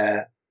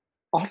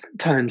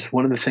 Oftentimes,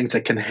 one of the things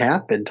that can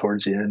happen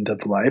towards the end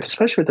of life,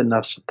 especially with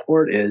enough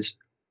support, is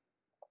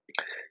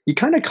you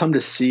kind of come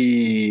to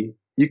see,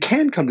 you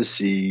can come to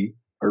see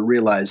or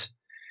realize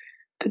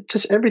that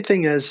just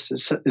everything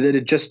that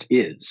it just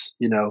is,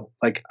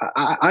 like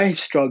I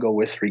struggle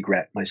with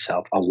regret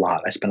myself a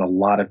lot. I spend a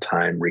lot of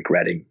time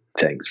regretting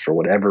things for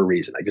whatever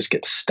reason. I just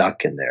get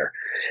stuck in there.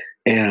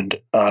 And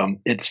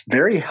it's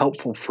very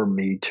helpful for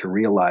me to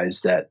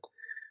realize that,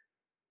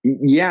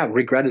 yeah,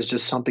 regret is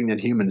just something that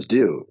humans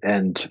do.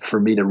 And for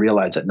me to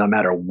realize that no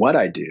matter what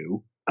I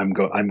do, I'm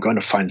going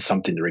to find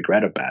something to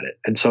regret about it.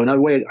 And so in a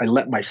way, I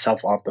let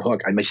myself off the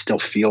hook. I may still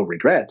feel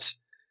regrets,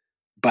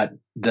 but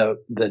the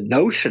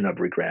notion of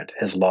regret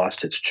has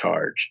lost its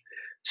charge.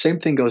 Same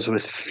thing goes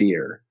with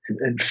fear,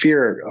 and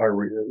fear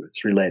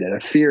it's related. A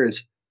fear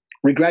is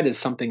regret is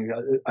something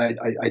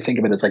I think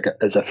of it as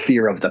as a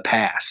fear of the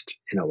past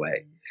in a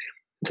way.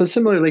 So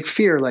similarly, like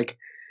fear, like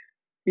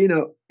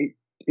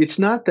it's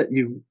not that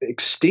you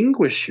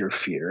extinguish your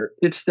fear;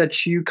 it's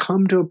that you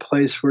come to a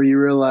place where you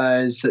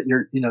realize that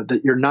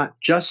you're not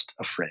just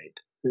afraid.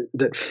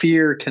 That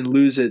fear can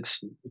lose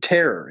its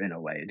terror in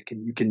a way.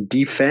 You can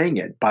defang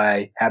it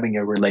by having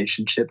a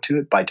relationship to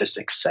it, by just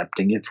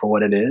accepting it for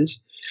what it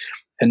is,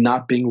 and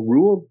not being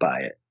ruled by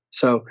it.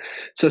 So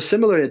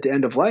similarly at the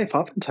end of life,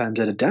 oftentimes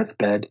at a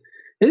deathbed,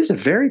 it is a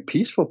very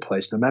peaceful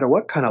place, no matter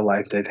what kind of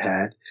life they've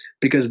had,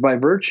 because by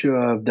virtue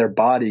of their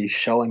body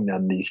showing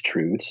them these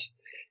truths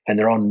and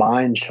their own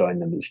mind showing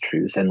them these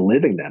truths and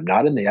living them,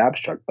 not in the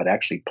abstract, but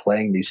actually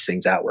playing these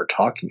things out we're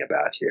talking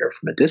about here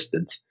from a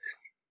distance,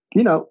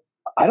 you know,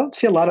 I don't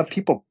see a lot of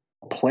people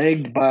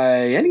plagued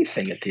by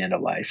anything at the end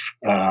of life.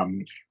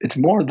 It's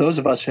more those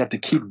of us who have to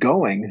keep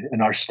going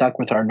and are stuck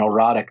with our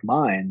neurotic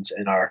minds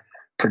and our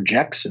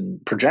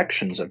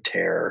projections of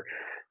terror.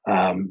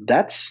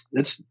 That's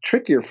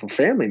trickier for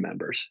family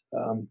members.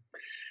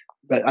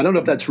 But I don't know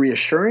if that's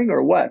reassuring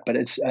or what. But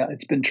it's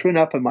been true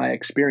enough in my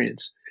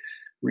experience.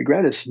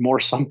 Regret is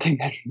more something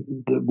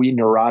that we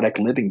neurotic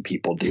living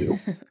people do.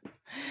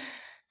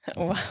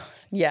 Well,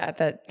 yeah,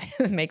 that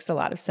makes a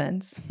lot of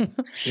sense.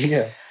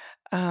 Yeah.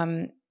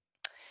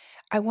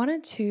 I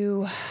wanted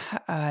to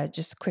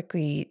just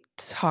quickly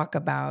talk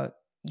about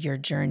your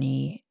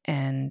journey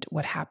and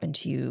what happened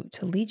to you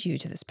to lead you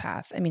to this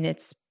path. I mean,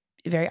 it's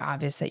very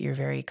obvious that you're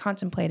very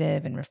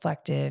contemplative and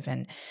reflective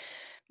and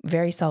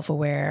very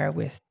self-aware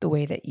with the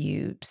way that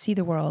you see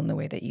the world and the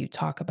way that you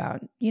talk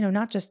about,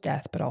 not just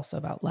death, but also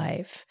about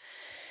life.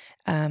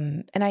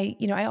 And I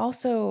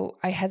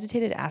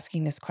hesitated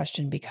asking this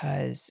question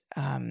because,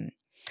 and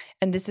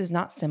this is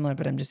not similar,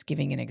 but I'm just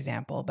giving an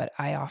example, but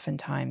I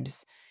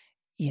oftentimes,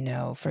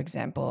 for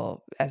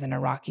example, as an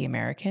Iraqi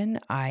American,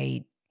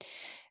 I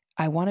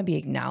want to be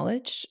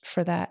acknowledged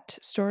for that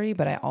story,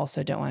 but I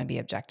also don't want to be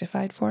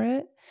objectified for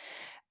it.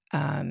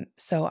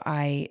 So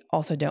I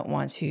also don't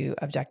want to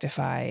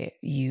objectify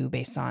you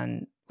based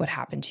on what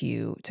happened to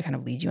you to kind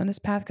of lead you on this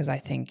path, because I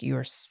think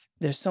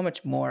there's so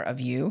much more of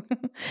you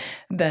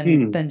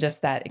than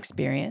just that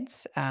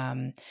experience.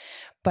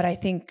 But I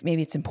think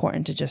maybe it's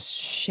important to just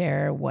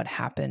share what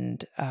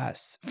happened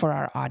for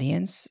our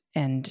audience,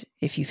 and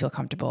if you feel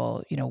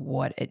comfortable,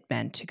 what it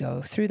meant to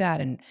go through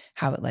that and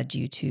how it led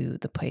you to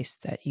the place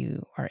that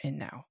you are in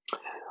now.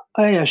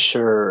 Oh, yeah,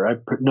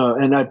 sure. No,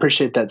 and I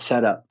appreciate that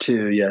setup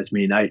too,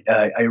 Yasmin.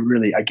 I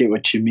really get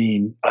what you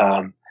mean,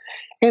 and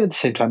at the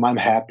same time, I'm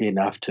happy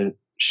enough to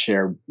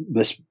share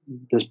this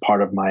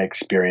part of my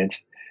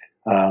experience.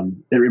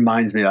 It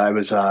reminds me, I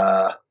was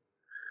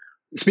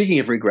speaking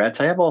of regrets.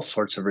 I have all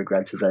sorts of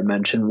regrets, as I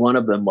mentioned. One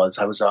of them was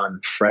I was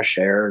on Fresh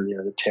Air,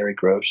 the Terry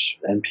Gross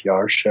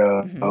NPR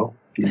show,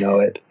 if you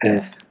know it, and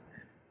Yeah.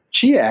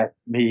 she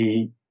asked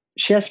me,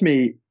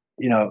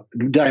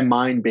 did I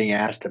mind being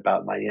asked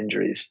about my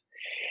injuries?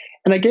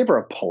 And I gave her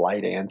a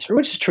polite answer,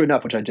 which is true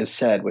enough, which I just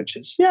said, which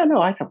is, yeah,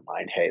 no, I don't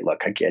mind. Hey,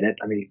 look, I get it.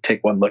 I mean,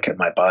 take one look at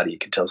my body. You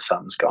can tell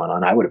something's going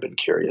on. I would have been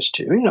curious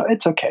too.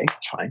 It's okay.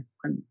 It's fine.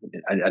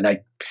 And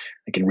I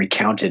can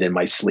recount it in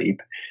my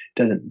sleep.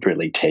 It doesn't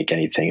really take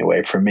anything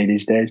away from me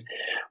these days.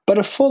 But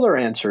a fuller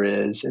answer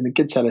is, and it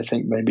gets at, I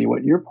think, maybe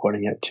what you're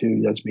pointing at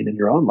too, Yasmin, in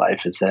your own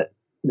life, is that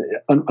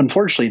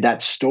unfortunately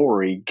that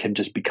story can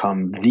just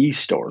become the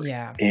story.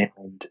 Yeah.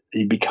 And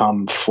you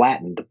become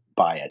flattened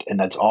by it, and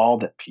that's all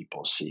that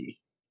people see,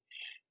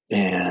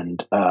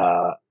 and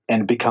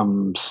it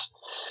becomes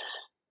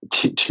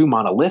too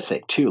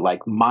monolithic too.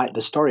 Like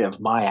the story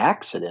of my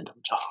accident,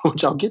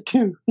 which I'll get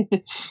to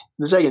in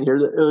a second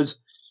here.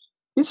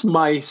 It's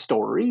my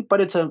story,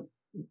 but it's a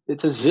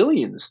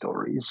zillion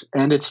stories,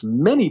 and it's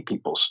many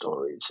people's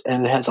stories,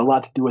 and it has a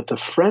lot to do with the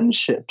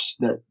friendships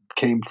that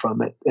came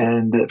from it,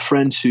 and the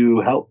friends who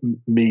helped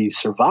me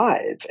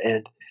survive.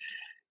 And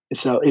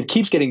so it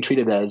keeps getting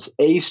treated as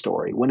a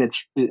story when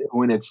it's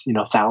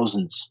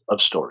thousands of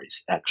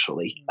stories.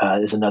 Actually,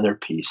 is another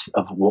piece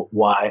of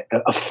why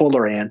a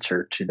fuller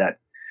answer to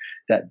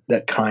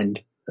that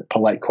kind of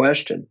polite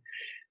question.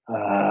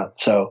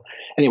 So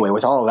anyway,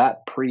 with all of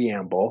that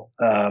preamble,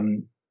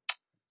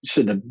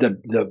 so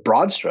the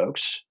broad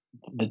strokes,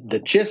 the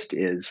gist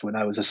is, when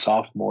I was a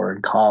sophomore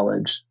in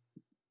college,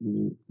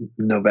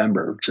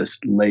 November,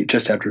 just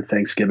after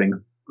Thanksgiving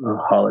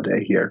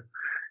holiday here.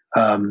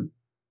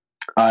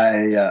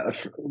 I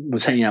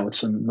was hanging out with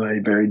some of my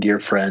very dear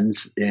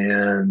friends,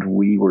 and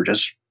we were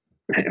just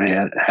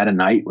had a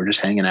night. We're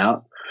just hanging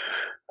out,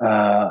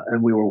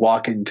 and we were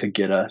walking to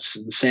get a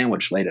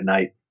sandwich late at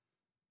night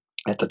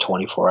at the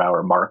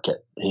 24-hour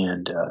market.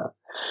 And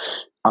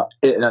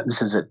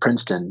this is at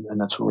Princeton, and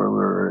that's where we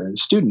were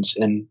students.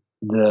 And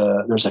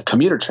there's a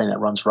commuter train that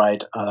runs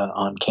right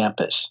on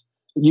campus.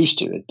 It used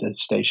to. The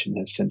station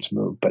has since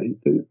moved, but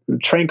the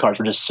train cars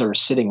were just sort of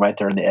sitting right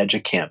there on the edge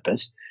of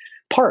campus,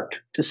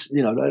 parked. Just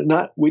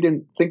not. We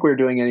didn't think we were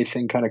doing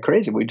anything kind of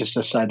crazy. We just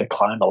decided to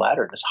climb a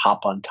ladder, just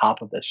hop on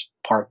top of this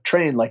parked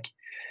train, like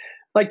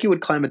you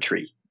would climb a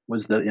tree.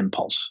 Was the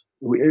impulse.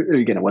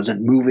 Again, it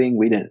wasn't moving.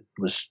 It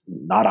was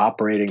not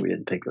operating. We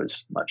didn't think there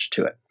was much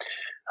to it.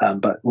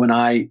 But when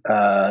I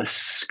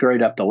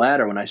scurried up the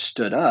ladder, when I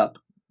stood up,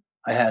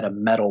 I had a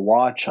metal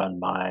watch on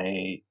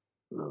my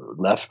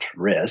left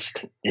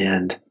wrist,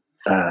 and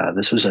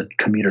this was a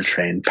commuter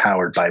train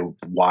powered by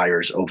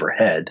wires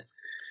overhead.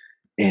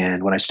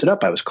 And when I stood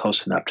up, I was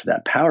close enough to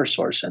that power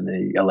source, and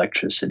the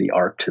electricity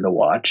arced to the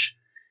watch,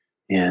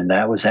 and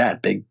that was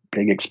that big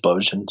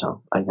explosion.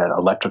 So I got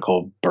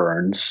electrical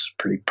burns,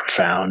 pretty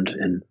profound,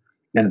 and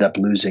ended up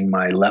losing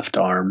my left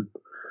arm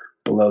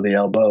below the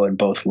elbow and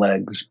both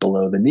legs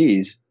below the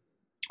knees,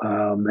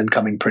 and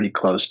coming pretty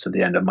close to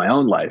the end of my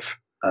own life.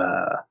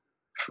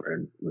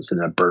 Was in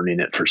a burning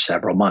it for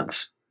several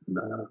months,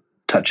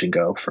 touch and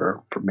go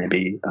for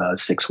maybe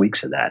 6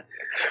 weeks of that.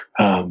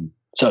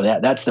 So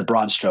that's the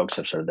broad strokes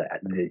of sort of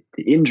the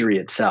injury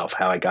itself,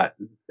 how I got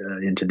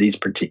into these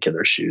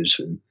particular shoes,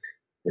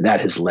 and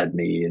that has led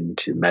me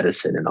into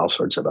medicine and all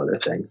sorts of other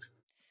things.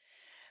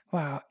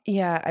 Wow.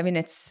 Yeah. I mean,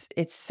 it's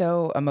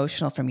so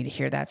emotional for me to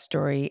hear that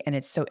story. And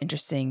it's so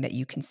interesting that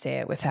you can say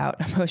it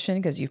without emotion,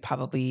 because you've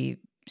probably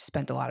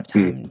spent a lot of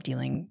time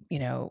dealing,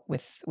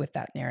 with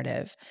that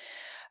narrative.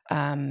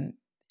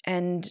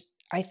 And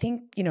I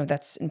think,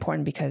 that's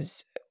important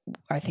because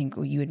I think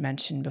you had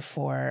mentioned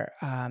before,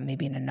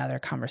 maybe in another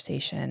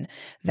conversation,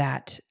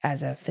 that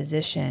as a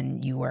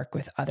physician, you work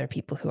with other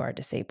people who are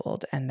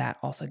disabled, and that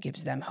also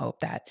gives them hope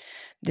that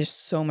there's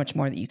so much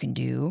more that you can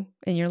do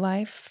in your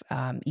life,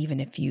 even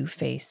if you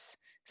face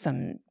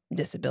some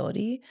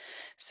disability.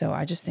 So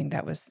I just think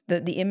that was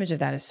the image of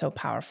that is so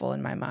powerful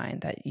in my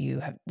mind, that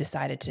you have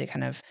decided to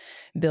kind of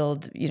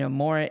build,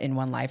 more in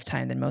one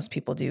lifetime than most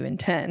people do in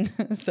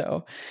 10.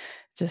 So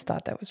just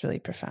thought that was really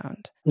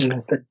profound.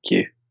 Thank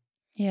you.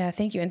 Yeah,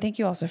 thank you. And thank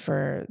you also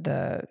for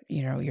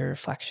your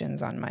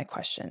reflections on my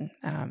question.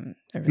 I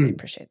really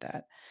appreciate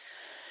that.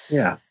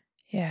 Yeah.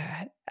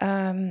 Yeah.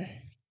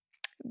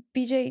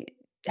 BJ,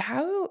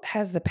 how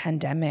has the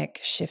pandemic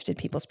shifted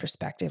people's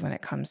perspective when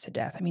it comes to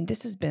death? I mean,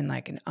 this has been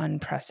like an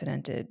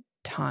unprecedented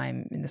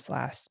time in this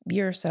last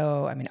year or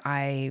so. I mean,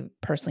 I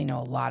personally know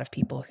a lot of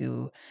people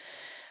who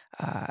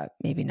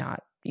maybe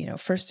not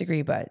first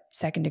degree, but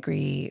second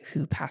degree,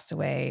 who passed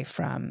away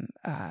from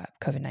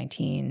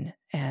COVID-19.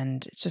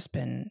 And it's just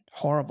been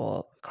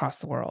horrible across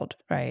the world,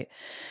 right?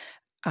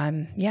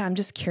 I'm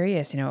just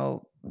curious,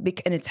 and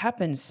it's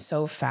happened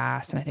so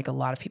fast. And I think a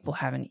lot of people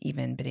haven't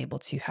even been able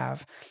to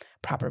have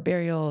proper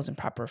burials and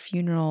proper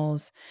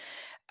funerals.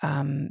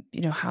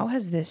 How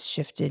has this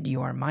shifted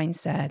your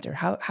mindset, or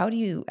how do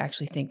you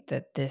actually think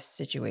that this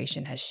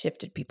situation has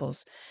shifted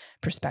people's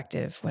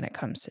perspective when it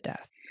comes to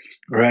death?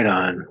 Right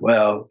on.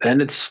 Well,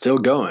 and it's still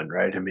going,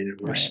 right? I mean,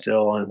 we're Right.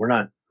 still on.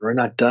 We're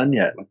not done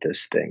yet with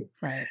this thing,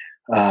 Right.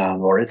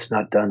 or it's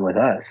not done with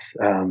us.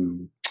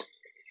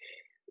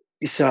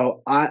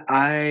 So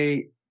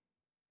I,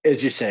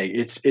 as you say,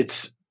 it's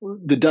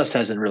the dust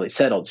hasn't really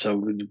settled.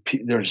 So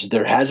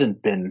there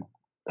hasn't been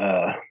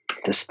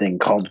this thing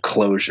called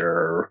closure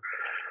or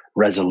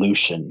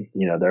resolution.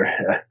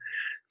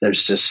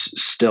 There's just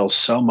still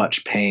so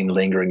much pain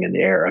lingering in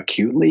the air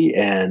acutely,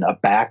 and a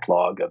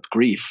backlog of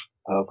grief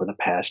over the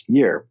past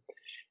year.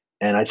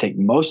 And I think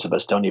most of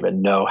us don't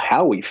even know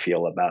how we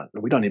feel about it.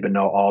 We don't even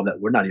know all that.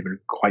 We're not even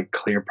quite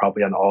clear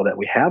probably on all that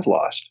we have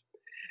lost.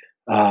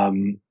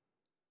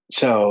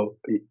 So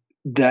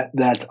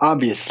that's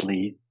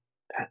obviously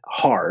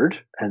hard,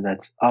 and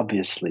that's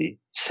obviously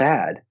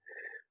sad.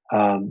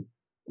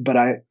 But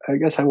I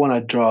guess I want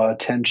to draw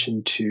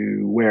attention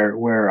to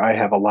where I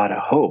have a lot of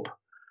hope.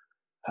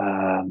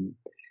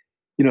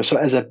 So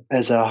as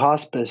a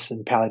hospice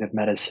and palliative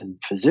medicine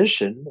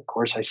physician, of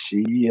course, I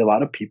see a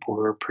lot of people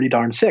who are pretty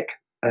darn sick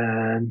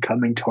and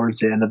coming towards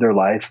the end of their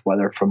life,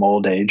 whether from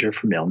old age or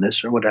from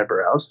illness or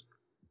whatever else.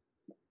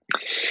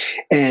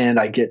 And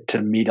I get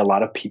to meet a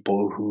lot of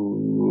people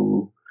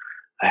who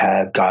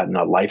have gotten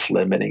a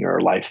life-limiting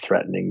or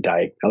life-threatening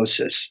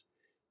diagnosis.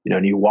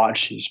 And you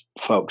watch these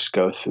folks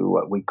go through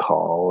what we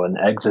call an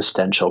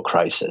existential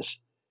crisis,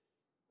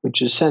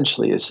 which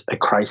essentially is a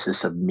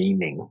crisis of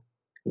meaning.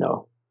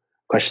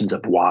 Questions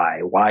of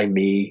why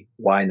me,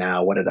 why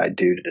now, what did I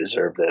do to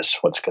deserve this,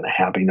 what's going to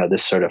happen?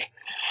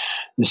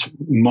 This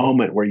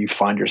moment where you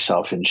find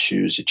yourself in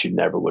shoes that you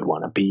never would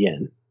want to be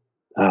in.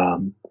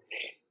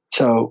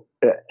 So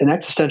an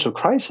existential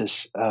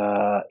crisis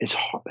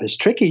is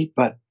tricky,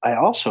 but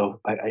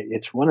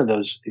it's one of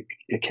those.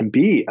 It can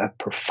be a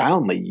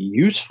profoundly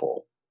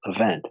useful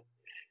event.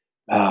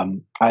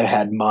 I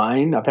had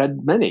mine. I've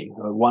had many.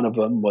 One of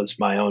them was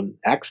my own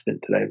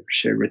accident that I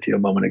shared with you a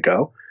moment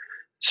ago.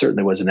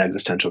 Certainly was an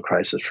existential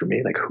crisis for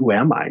me. Like, who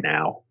am I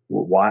now?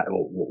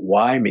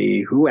 Why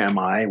me? Who am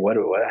I? What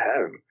do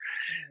I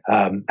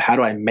have? How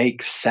do I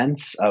make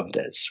sense of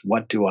this?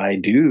 What do I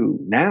do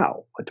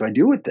now? What do I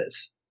do with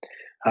this?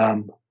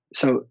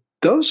 So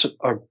those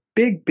are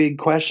big, big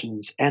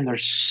questions, and they're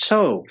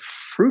so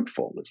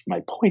fruitful. That's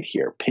my point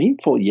here.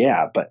 Painful,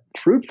 yeah, but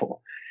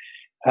fruitful.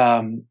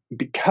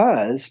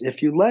 Because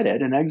if you let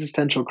it, an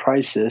existential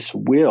crisis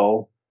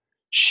will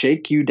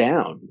shake you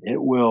down.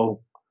 It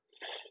will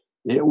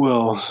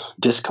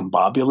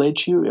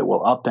discombobulate you. It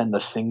will upend the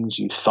things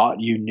you thought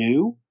you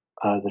knew,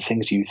 the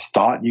things you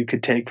thought you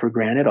could take for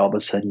granted. All of a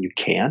sudden, you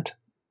can't.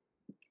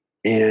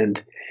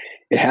 And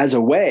it has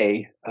a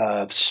way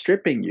of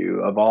stripping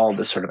you of all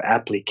the sort of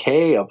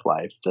applique of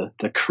life,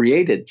 the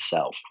created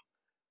self,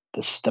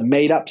 the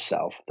made up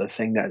self, the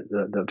thing that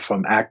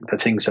the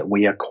things that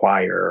we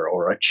acquire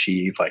or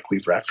achieve, like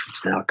we've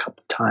referenced now a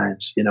couple of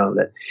times.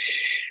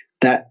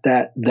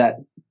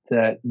 That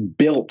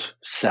built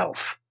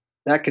self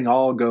that can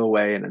all go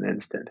away in an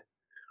instant,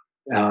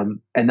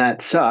 and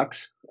that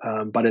sucks.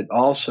 But it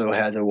also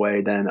has a way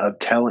then of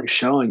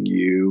showing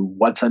you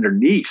what's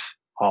underneath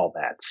all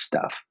that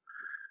stuff.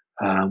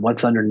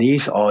 What's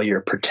underneath all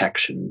your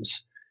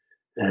protections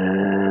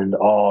and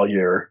all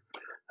your,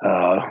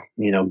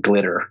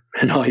 glitter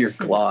and all your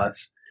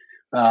gloss.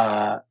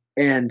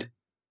 And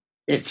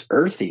it's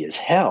earthy as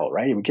hell,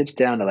 right? It gets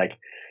down to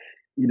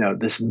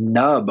this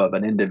nub of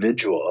an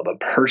individual, of a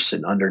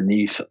person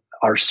underneath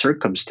our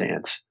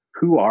circumstance.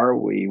 Who are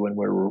we when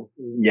we're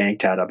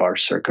yanked out of our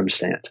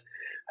circumstance?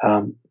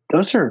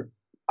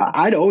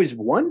 I'd always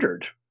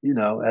wondered,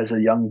 as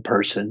a young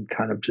person,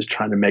 kind of just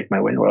trying to make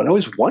my way in the world, I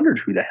always wondered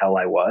who the hell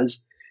I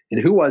was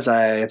and who was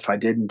I if I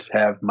didn't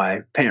have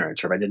my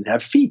parents, or if I didn't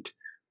have feet,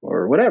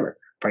 or whatever,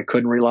 if I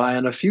couldn't rely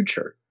on a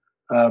future.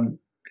 And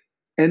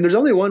there's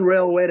only one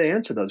real way to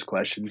answer those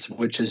questions,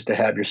 which is to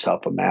have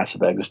yourself a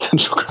massive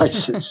existential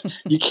crisis.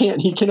 You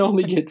can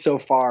only get so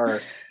far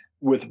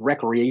with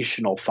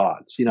recreational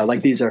thoughts.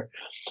 These are,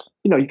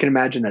 you can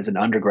imagine as an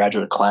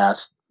undergraduate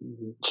class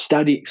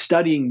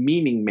studying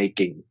meaning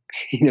making,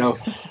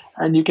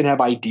 and you can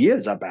have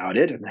ideas about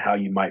it and how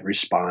you might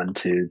respond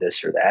to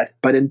this or that.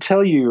 But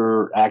until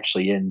you're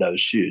actually in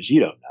those shoes,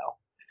 you don't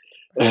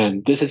know.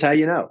 And this is how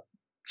you know.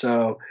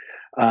 So,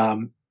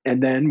 and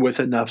then with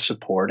enough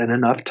support and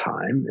enough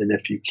time, and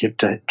if you get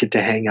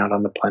to hang out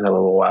on the planet a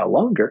little while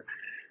longer,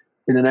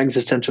 in an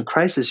existential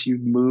crisis,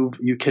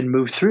 you can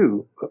move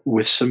through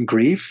with some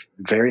grief.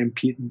 Very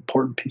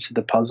important piece of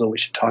the puzzle. We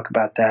should talk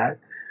about that.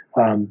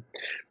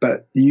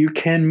 But you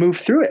can move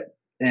through it.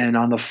 And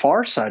on the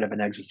far side of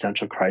an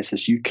existential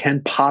crisis, you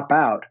can pop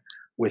out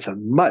with a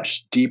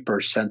much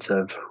deeper sense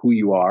of who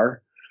you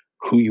are,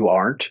 who you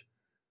aren't,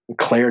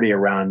 clarity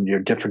around your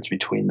difference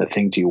between the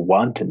things you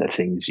want and the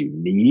things you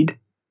need,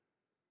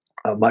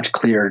 a much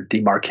clearer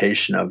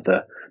demarcation of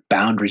the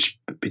boundaries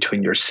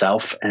between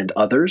yourself and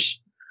others.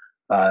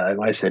 And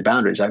when I say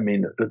boundaries, I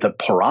mean the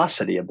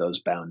porosity of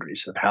those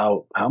boundaries, of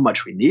how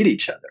much we need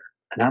each other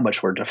and how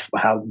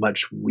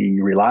much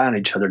we rely on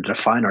each other to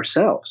define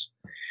ourselves.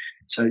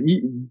 So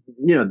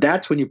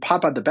that's when you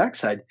pop out the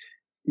backside,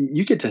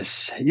 you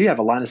have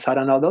a line of sight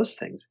on all those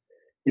things.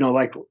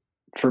 Like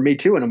for me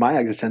too, in my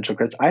existential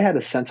crisis, I had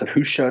a sense of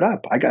who showed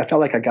up. I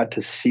felt like I got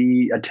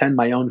to attend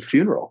my own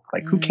funeral.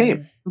 Like who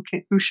came,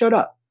 who showed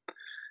up.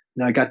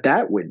 I got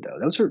that window.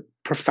 Those are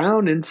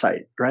profound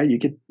insight, right?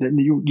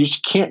 You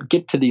just can't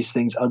get to these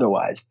things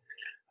otherwise.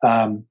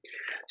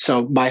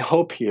 So my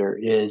hope here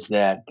is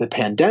that the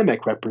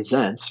pandemic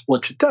represents,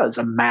 which it does,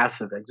 a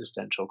massive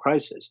existential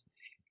crisis,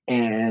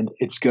 and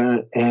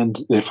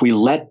if we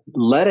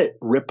let it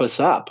rip us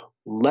up,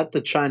 let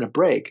the china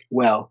break,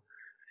 well,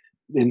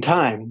 in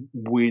time,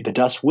 the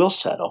dust will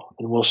settle,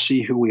 and we'll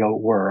see who we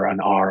were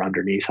and are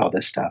underneath all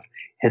this stuff.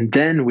 And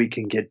then we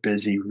can get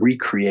busy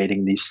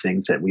recreating these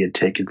things that we had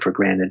taken for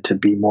granted, to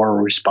be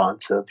more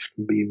responsive,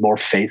 be more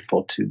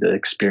faithful to the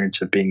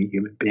experience of being a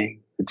human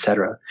being, et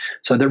cetera.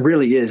 So there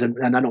really is,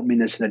 and I don't mean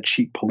this in a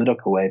cheap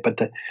political way, but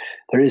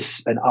there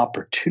is an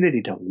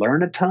opportunity to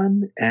learn a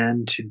ton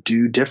and to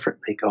do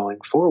differently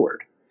going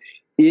forward.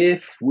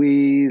 If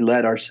we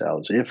let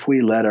ourselves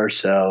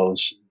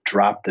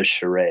drop the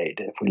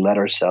charade, if we let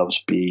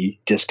ourselves be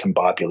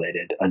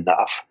discombobulated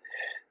enough.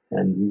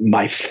 And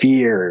my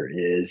fear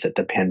is that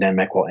the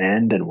pandemic will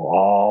end and we'll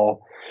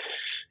all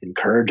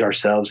encourage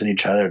ourselves and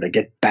each other to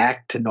get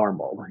back to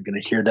normal. I'm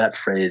going to hear that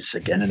phrase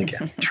again and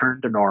again.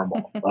 Turn to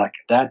normal. Like,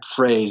 that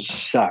phrase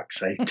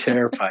sucks. It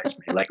terrifies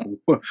me.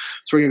 So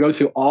we're going to go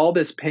through all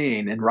this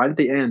pain and right at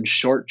the end,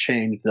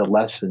 shortchange the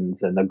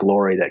lessons and the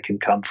glory that can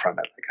come from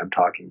it. Like I'm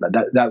talking about,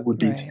 that would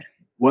be right.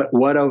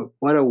 What a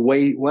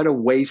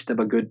waste of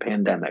a good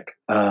pandemic.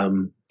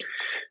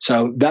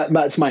 So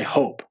that's my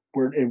hope.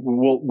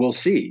 We'll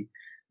see.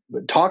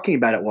 But talking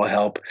about it will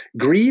help.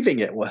 Grieving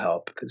it will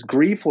help, because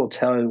grief will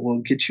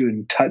get you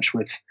in touch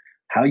with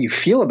how you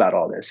feel about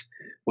all this.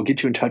 Will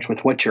get you in touch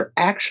with what you're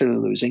actually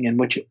losing and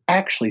what you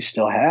actually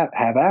still have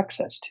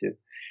access to.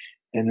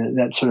 And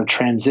that sort of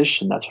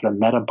transition, that sort of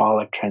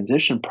metabolic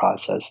transition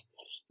process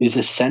is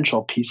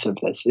essential piece of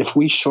this. If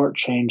we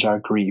shortchange our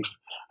grief,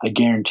 I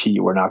guarantee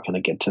you we're not going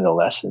to get to the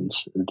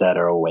lessons that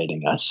are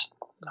awaiting us.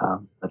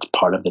 That's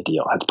part of the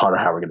deal. That's part of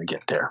how we're going to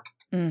get there.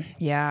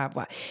 Yeah.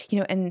 Well,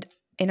 and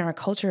in our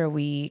culture,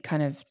 we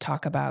kind of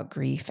talk about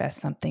grief as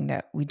something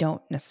that we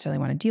don't necessarily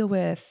want to deal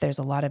with. There's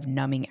a lot of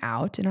numbing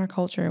out in our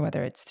culture,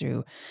 whether it's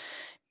through,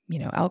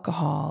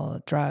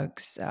 alcohol,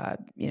 drugs,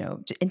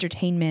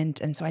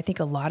 entertainment. And so I think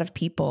a lot of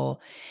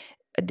people,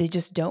 they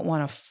just don't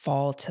want to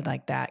fall to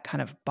like that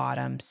kind of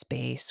bottom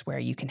space where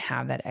you can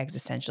have that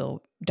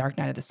existential dark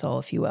night of the soul,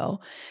 if you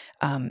will.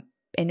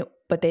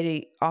 But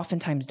they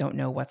oftentimes don't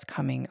know what's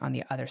coming on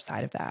the other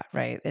side of that,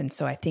 right? And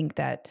so I think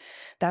that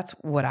that's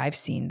what I've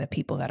seen. The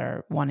people that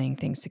are wanting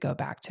things to go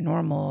back to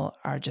normal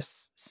are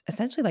just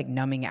essentially like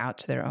numbing out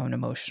to their own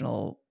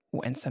emotional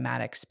and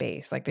somatic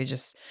space. Like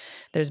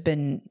there's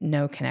been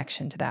no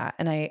connection to that.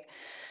 And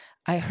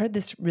I heard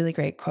this really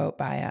great quote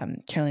by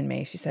Carolyn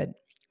May. She said,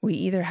 "We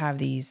either have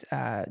these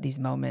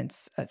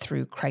moments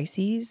through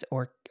crises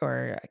or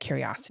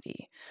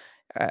curiosity."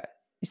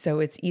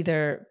 So it's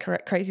either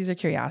crises or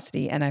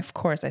curiosity. And of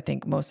course, I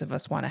think most of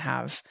us want to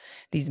have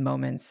these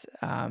moments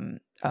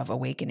of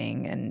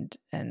awakening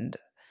and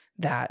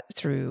that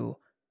through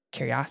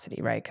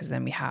curiosity, right? Because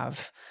then we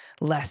have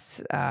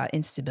less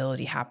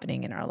instability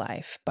happening in our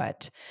life.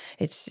 But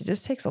it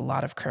just takes a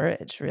lot of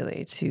courage,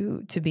 really,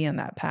 to be on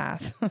that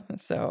path.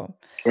 So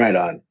right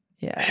on.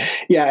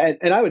 Yeah,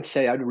 and I would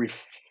say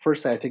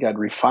first, I think I'd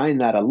refine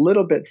that a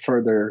little bit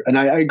further. And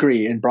I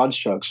agree in broad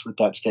strokes with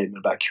that statement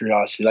about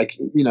curiosity. Like,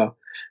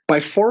 by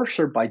force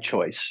or by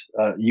choice,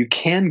 you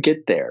can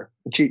get there.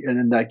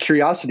 And that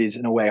curiosity is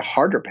in a way a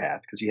harder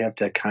path, because you have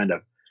to kind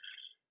of,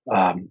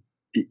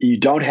 you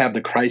don't have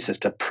the crisis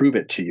to prove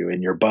it to you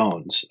in your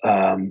bones.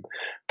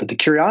 But the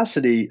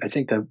curiosity, I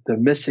think the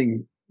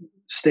missing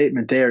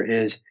statement there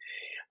is,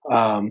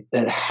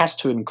 it has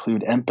to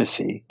include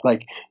empathy.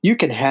 Like you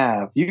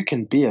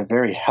can be a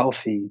very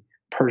healthy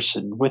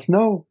person with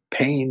no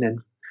pain,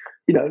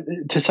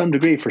 and to some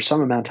degree for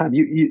some amount of time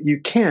you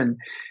can.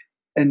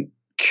 And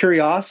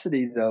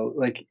curiosity, though,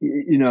 like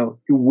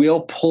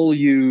will pull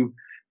you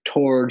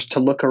towards to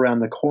look around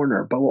the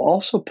corner, but will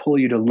also pull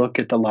you to look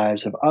at the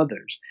lives of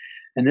others.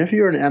 And if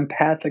you're an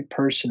empathic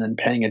person and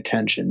paying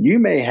attention, you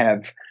may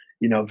have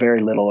very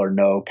little or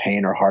no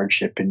pain or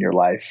hardship in your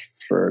life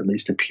for at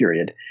least a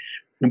period.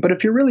 But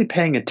if you're really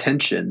paying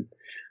attention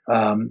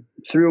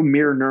through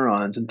mirror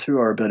neurons and through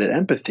our ability to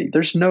empathy,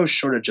 there's no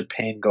shortage of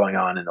pain going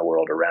on in the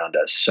world around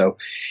us. So,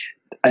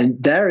 and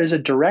there is a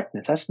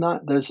directness.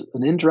 There's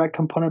an indirect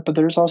component, but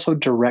there's also a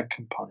direct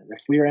component.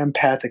 If we are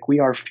empathic, we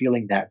are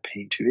feeling that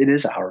pain too. It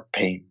is our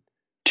pain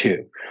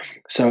too.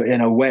 So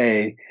in a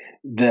way,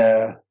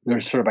 there's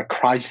sort of a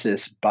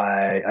crisis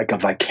like a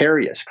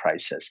vicarious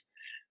crisis.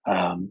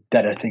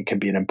 That I think can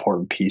be an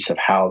important piece of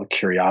how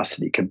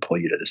curiosity can pull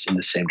you in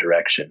the same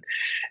direction,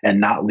 and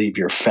not leave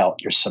your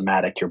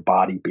somatic, your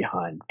body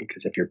behind.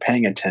 Because if you're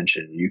paying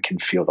attention, you can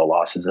feel the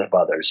losses of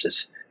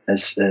others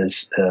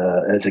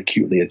as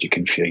acutely as you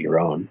can feel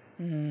your own.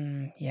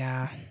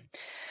 Yeah,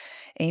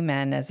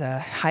 amen. As a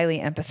highly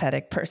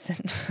empathetic person,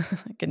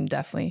 I can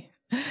definitely.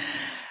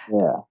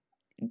 Yeah.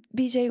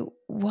 BJ,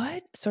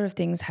 what sort of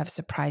things have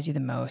surprised you the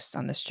most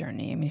on this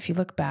journey? I mean, if you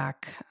look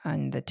back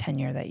on the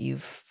tenure that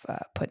you've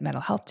put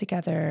mental health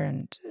together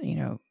and,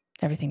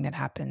 everything that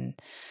happened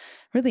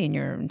really in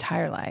your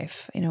entire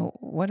life,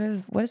 what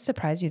has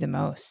surprised you the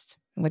most?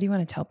 What do you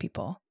want to tell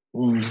people?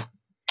 Let's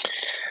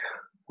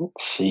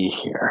see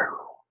here.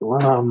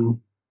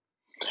 Well,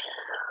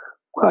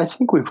 I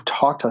think we've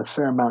talked a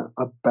fair amount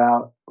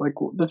about like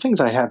the things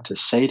I have to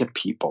say to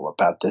people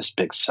about this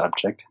big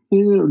subject.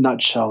 In a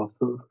nutshell,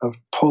 of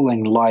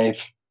pulling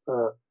life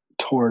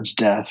towards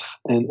death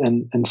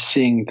and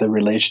seeing the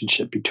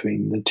relationship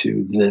between the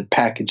two, the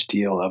package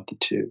deal of the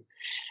two,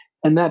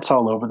 and that's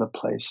all over the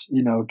place.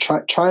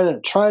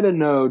 Try to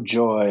know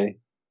joy.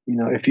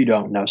 If you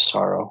don't know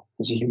sorrow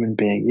as a human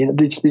being,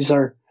 these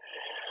are.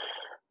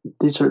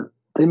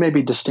 They may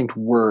be distinct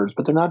words,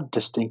 but they're not a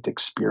distinct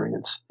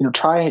experience.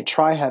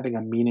 Try having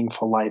a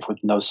meaningful life with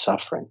no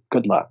suffering.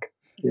 Good luck.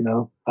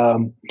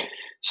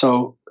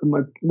 So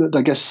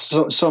I guess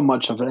so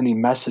much of any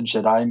message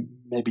that I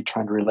may be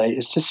trying to relay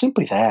is just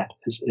simply that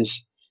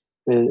is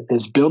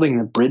building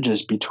the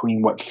bridges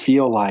between what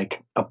feel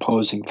like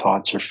opposing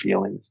thoughts or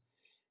feelings,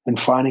 and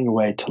finding a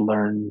way to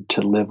learn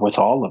to live with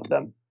all of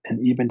them,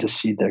 and even to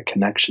see their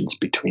connections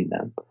between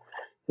them.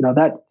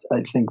 That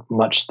I think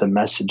much the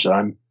message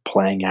I'm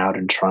playing out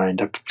and trying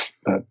to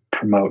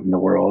promote in the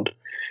world,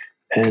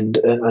 and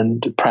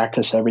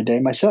practice every day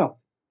myself.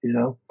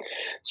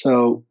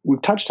 So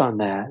we've touched on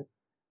that,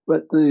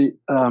 but the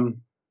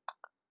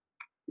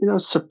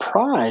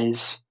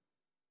surprise,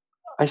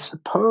 I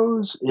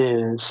suppose,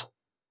 is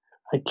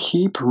I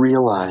keep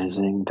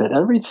realizing that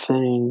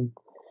everything,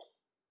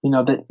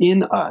 that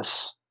in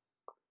us,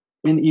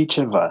 in each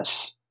of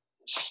us,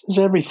 is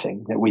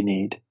everything that we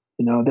need.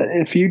 That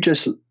if you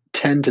just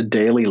tend to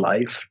daily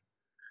life,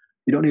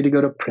 you don't need to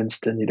go to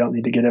Princeton, you don't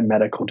need to get a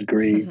medical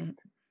degree.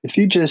 If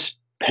you just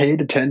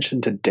paid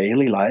attention to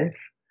daily life,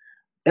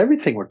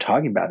 everything we're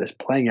talking about is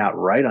playing out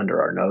right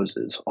under our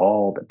noses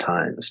all the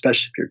time,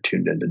 especially if you're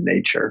tuned into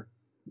nature.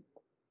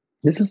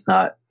 This is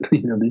not,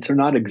 these are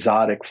not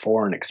exotic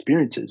foreign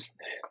experiences.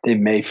 They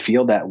may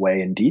feel that way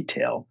in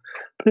detail,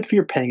 but if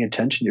you're paying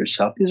attention to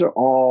yourself, these are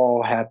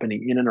all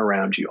happening in and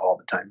around you all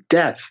the time.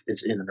 Death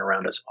is in and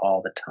around us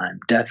all the time.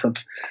 Death of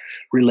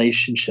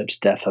relationships,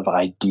 death of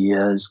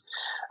ideas,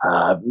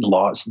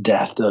 loss,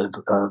 death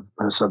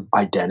of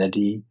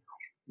identity.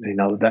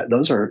 That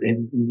those are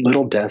in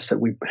little deaths that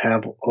we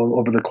have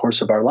over the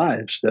course of our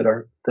lives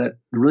that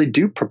really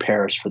do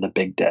prepare us for the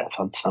big death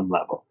on some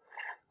level.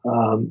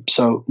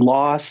 So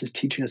loss is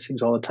teaching us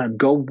things all the time.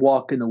 Go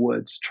walk in the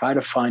woods. Try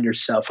to find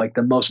yourself like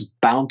the most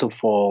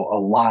bountiful,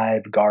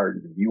 alive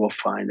garden. You will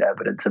find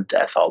evidence of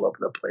death all over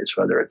the place,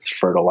 whether it's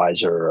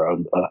fertilizer or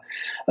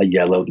a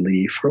yellowed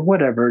leaf or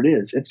whatever it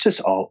is. It's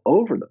just all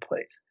over the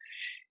place.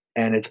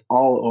 And it's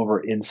all over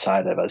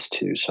inside of us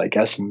too. So I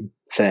guess I'm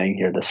saying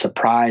here, the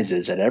surprise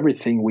is that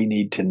everything we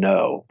need to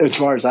know, as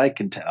far as I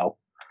can tell,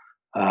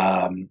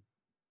 and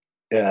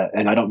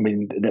I don't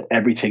mean that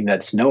everything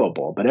that's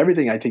knowable, but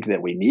everything I think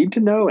that we need to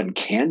know and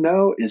can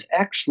know is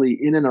actually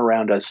in and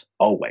around us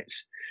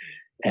always.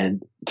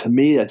 And to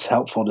me, it's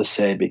helpful to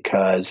say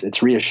because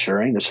it's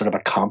reassuring. There's sort of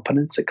a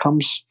confidence that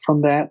comes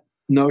from that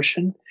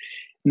notion.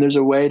 And there's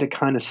a way to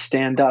kind of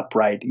stand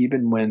upright,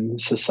 even when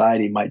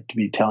society might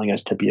be telling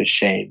us to be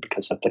ashamed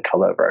because of the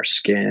color of our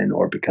skin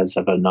or because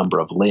of a number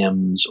of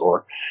limbs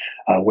or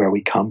where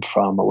we come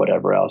from or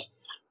whatever else.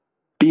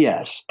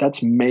 BS.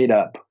 That's made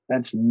up.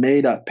 That's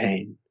made up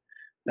pain.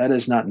 That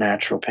is not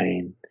natural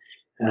pain.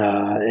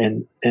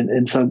 And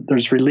so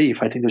there's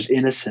relief. I think there's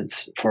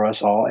innocence for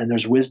us all, and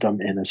there's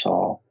wisdom in us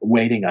all,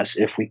 waiting us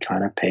if we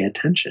kind of pay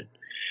attention.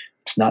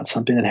 It's not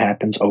something that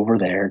happens over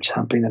there. It's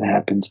something that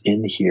happens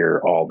in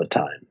here all the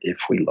time if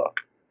we look.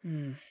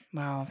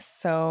 Wow.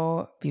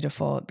 So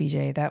beautiful,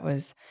 BJ. That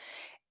was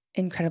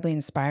incredibly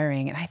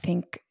inspiring. And I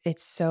think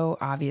it's so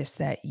obvious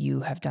that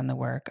you have done the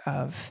work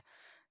of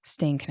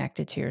staying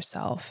connected to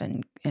yourself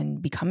and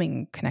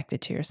becoming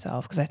connected to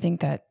yourself. Because I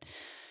think that,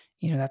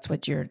 that's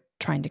what you're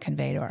trying to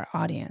convey to our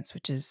audience,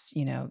 which is,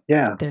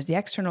 there's the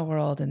external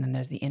world and then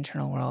there's the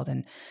internal world,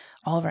 and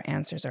all of our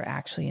answers are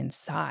actually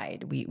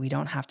inside. We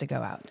don't have to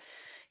go out,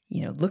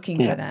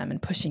 looking for them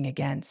and pushing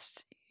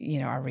against,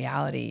 our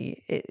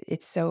reality.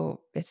 It's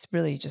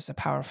really just a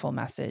powerful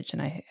message.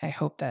 And I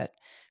hope that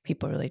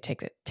people really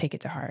take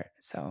it to heart.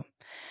 So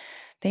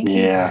thank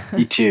you. Yeah,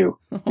 me too.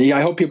 Yeah,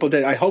 I hope people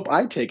did. I hope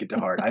I take it to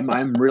heart.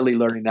 I'm really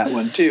learning that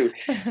one too.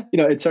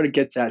 It sort of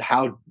gets at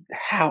how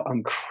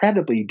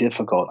incredibly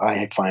difficult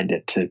I find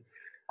it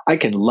I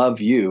can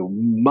love you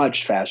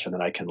much faster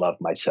than I can love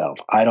myself.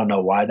 I don't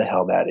know why the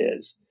hell that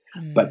is.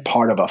 But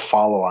part of a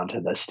follow-on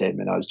to the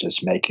statement I was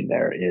just making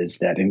there is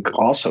that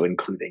also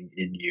including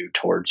in you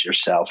towards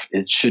yourself,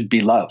 it should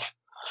be love.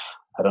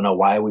 I don't know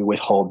why we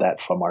withhold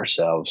that from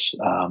ourselves.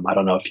 I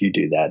don't know if you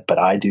do that, but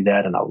I do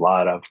that, and a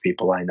lot of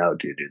people I know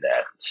do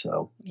that.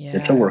 So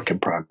It's a work in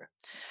progress.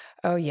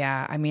 Oh,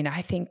 yeah. I mean,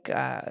 I think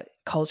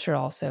culture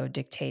also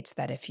dictates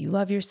that if you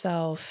love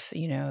yourself,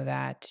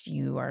 that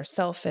you are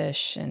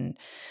selfish. And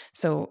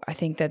so I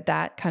think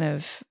that kind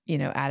of,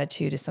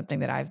 attitude is something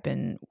that have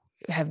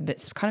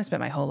kind of spent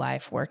my whole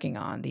life working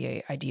on,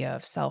 the idea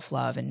of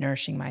self-love and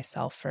nourishing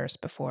myself first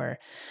before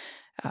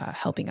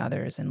helping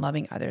others and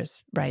loving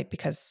others, right?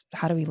 Because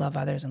how do we love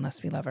others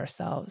unless we love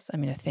ourselves? I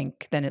mean, I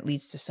think then it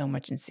leads to so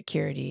much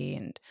insecurity.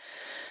 And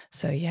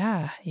so,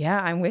 yeah,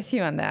 I'm with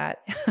you on that.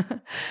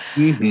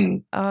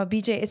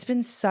 BJ, it's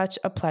been such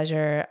a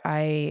pleasure.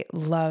 I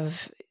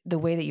love the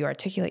way that you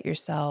articulate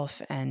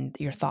yourself and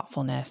your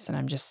thoughtfulness. And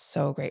I'm just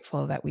so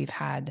grateful that we've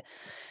had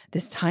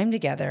this time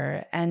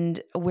together.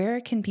 And where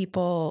can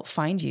people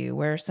find you?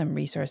 Where are some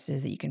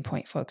resources that you can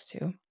point folks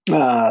to?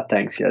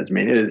 Thanks,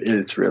 Yasmin.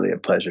 It's really a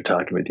pleasure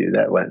talking with you.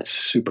 That went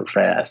super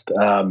fast.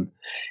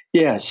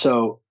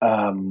 So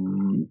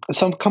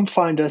come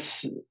find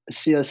us,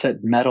 see us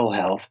at Mettle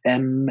Health,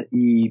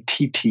 METTLE,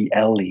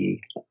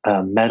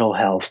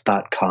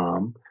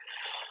 mettlhealth.com.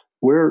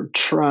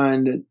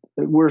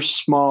 We're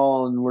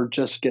small and we're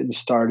just getting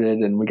started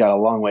and we got a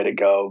long way to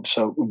go.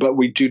 But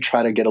we do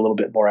try to get a little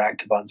bit more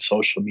active on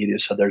social media.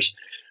 So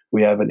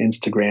we have an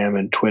Instagram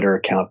and Twitter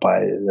account by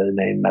the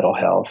name Mettle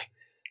Health.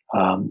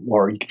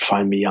 Or you can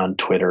find me on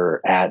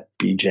Twitter at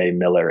BJ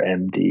Miller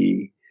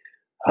MD.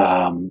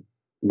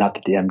 Not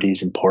that the MD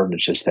is important,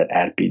 it's just that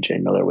at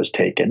BJ Miller was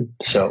taken.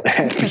 So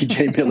at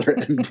BJ Miller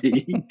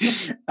MD.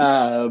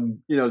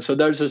 So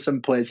those are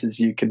some places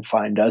you can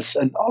find us.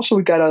 And also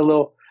we got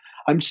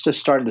I'm just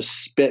starting to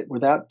spit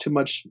without too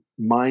much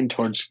mind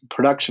towards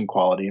production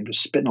quality. I'm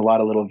just spitting a lot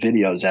of little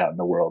videos out in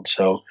the world.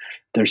 So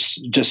there's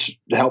just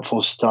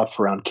helpful stuff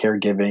around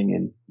caregiving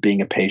and being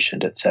a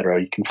patient, et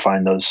cetera. You can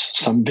find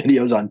some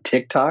videos on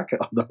TikTok,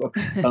 although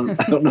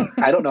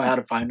I don't know how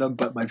to find them,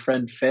 but my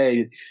friend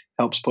Faye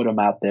helps put them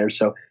out there.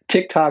 So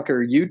TikTok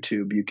or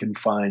YouTube, you can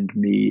find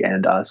me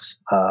and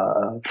us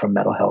from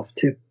Metal Health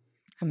too.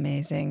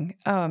 Amazing.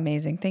 Oh,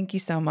 amazing. Thank you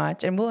so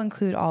much. And we'll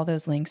include all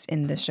those links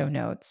in the show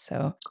notes.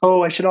 So,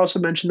 I should also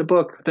mention the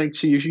book.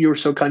 Thanks. You were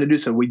so kind to do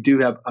so. We do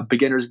have a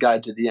beginner's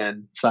guide to the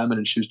end.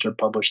 Simon & Schuster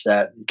published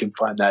that. You can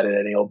find that at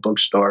any old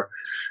bookstore,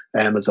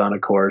 Amazon,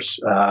 of course.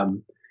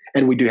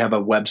 And we do have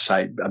a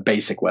website, a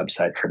basic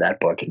website for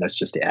that book. And that's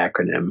just the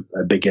acronym,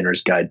 A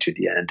Beginner's Guide to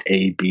the End,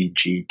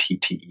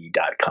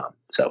 abgtte.com.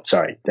 So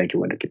sorry. Thank you.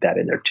 I want to get that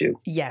in there too.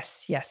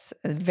 Yes.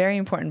 A very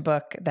important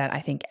book that I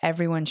think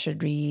everyone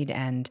should read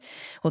and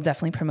will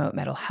definitely promote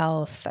mental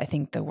health. I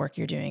think the work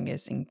you're doing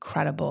is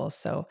incredible.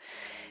 So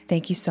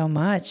thank you so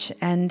much.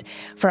 And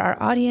for our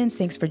audience,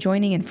 thanks for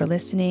joining and for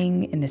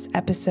listening. In this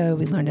episode,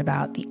 we learned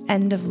about the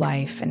end of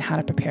life and how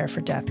to prepare for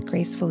death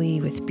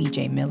gracefully with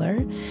BJ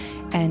Miller.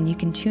 And you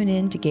can tune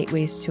in to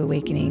Gateways to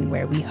Awakening,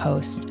 where we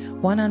host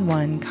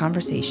one-on-one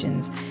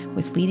conversations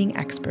with leading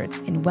experts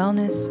in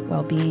wellness,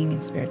 well-being,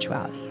 and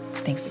spirituality.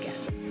 Thanks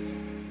again.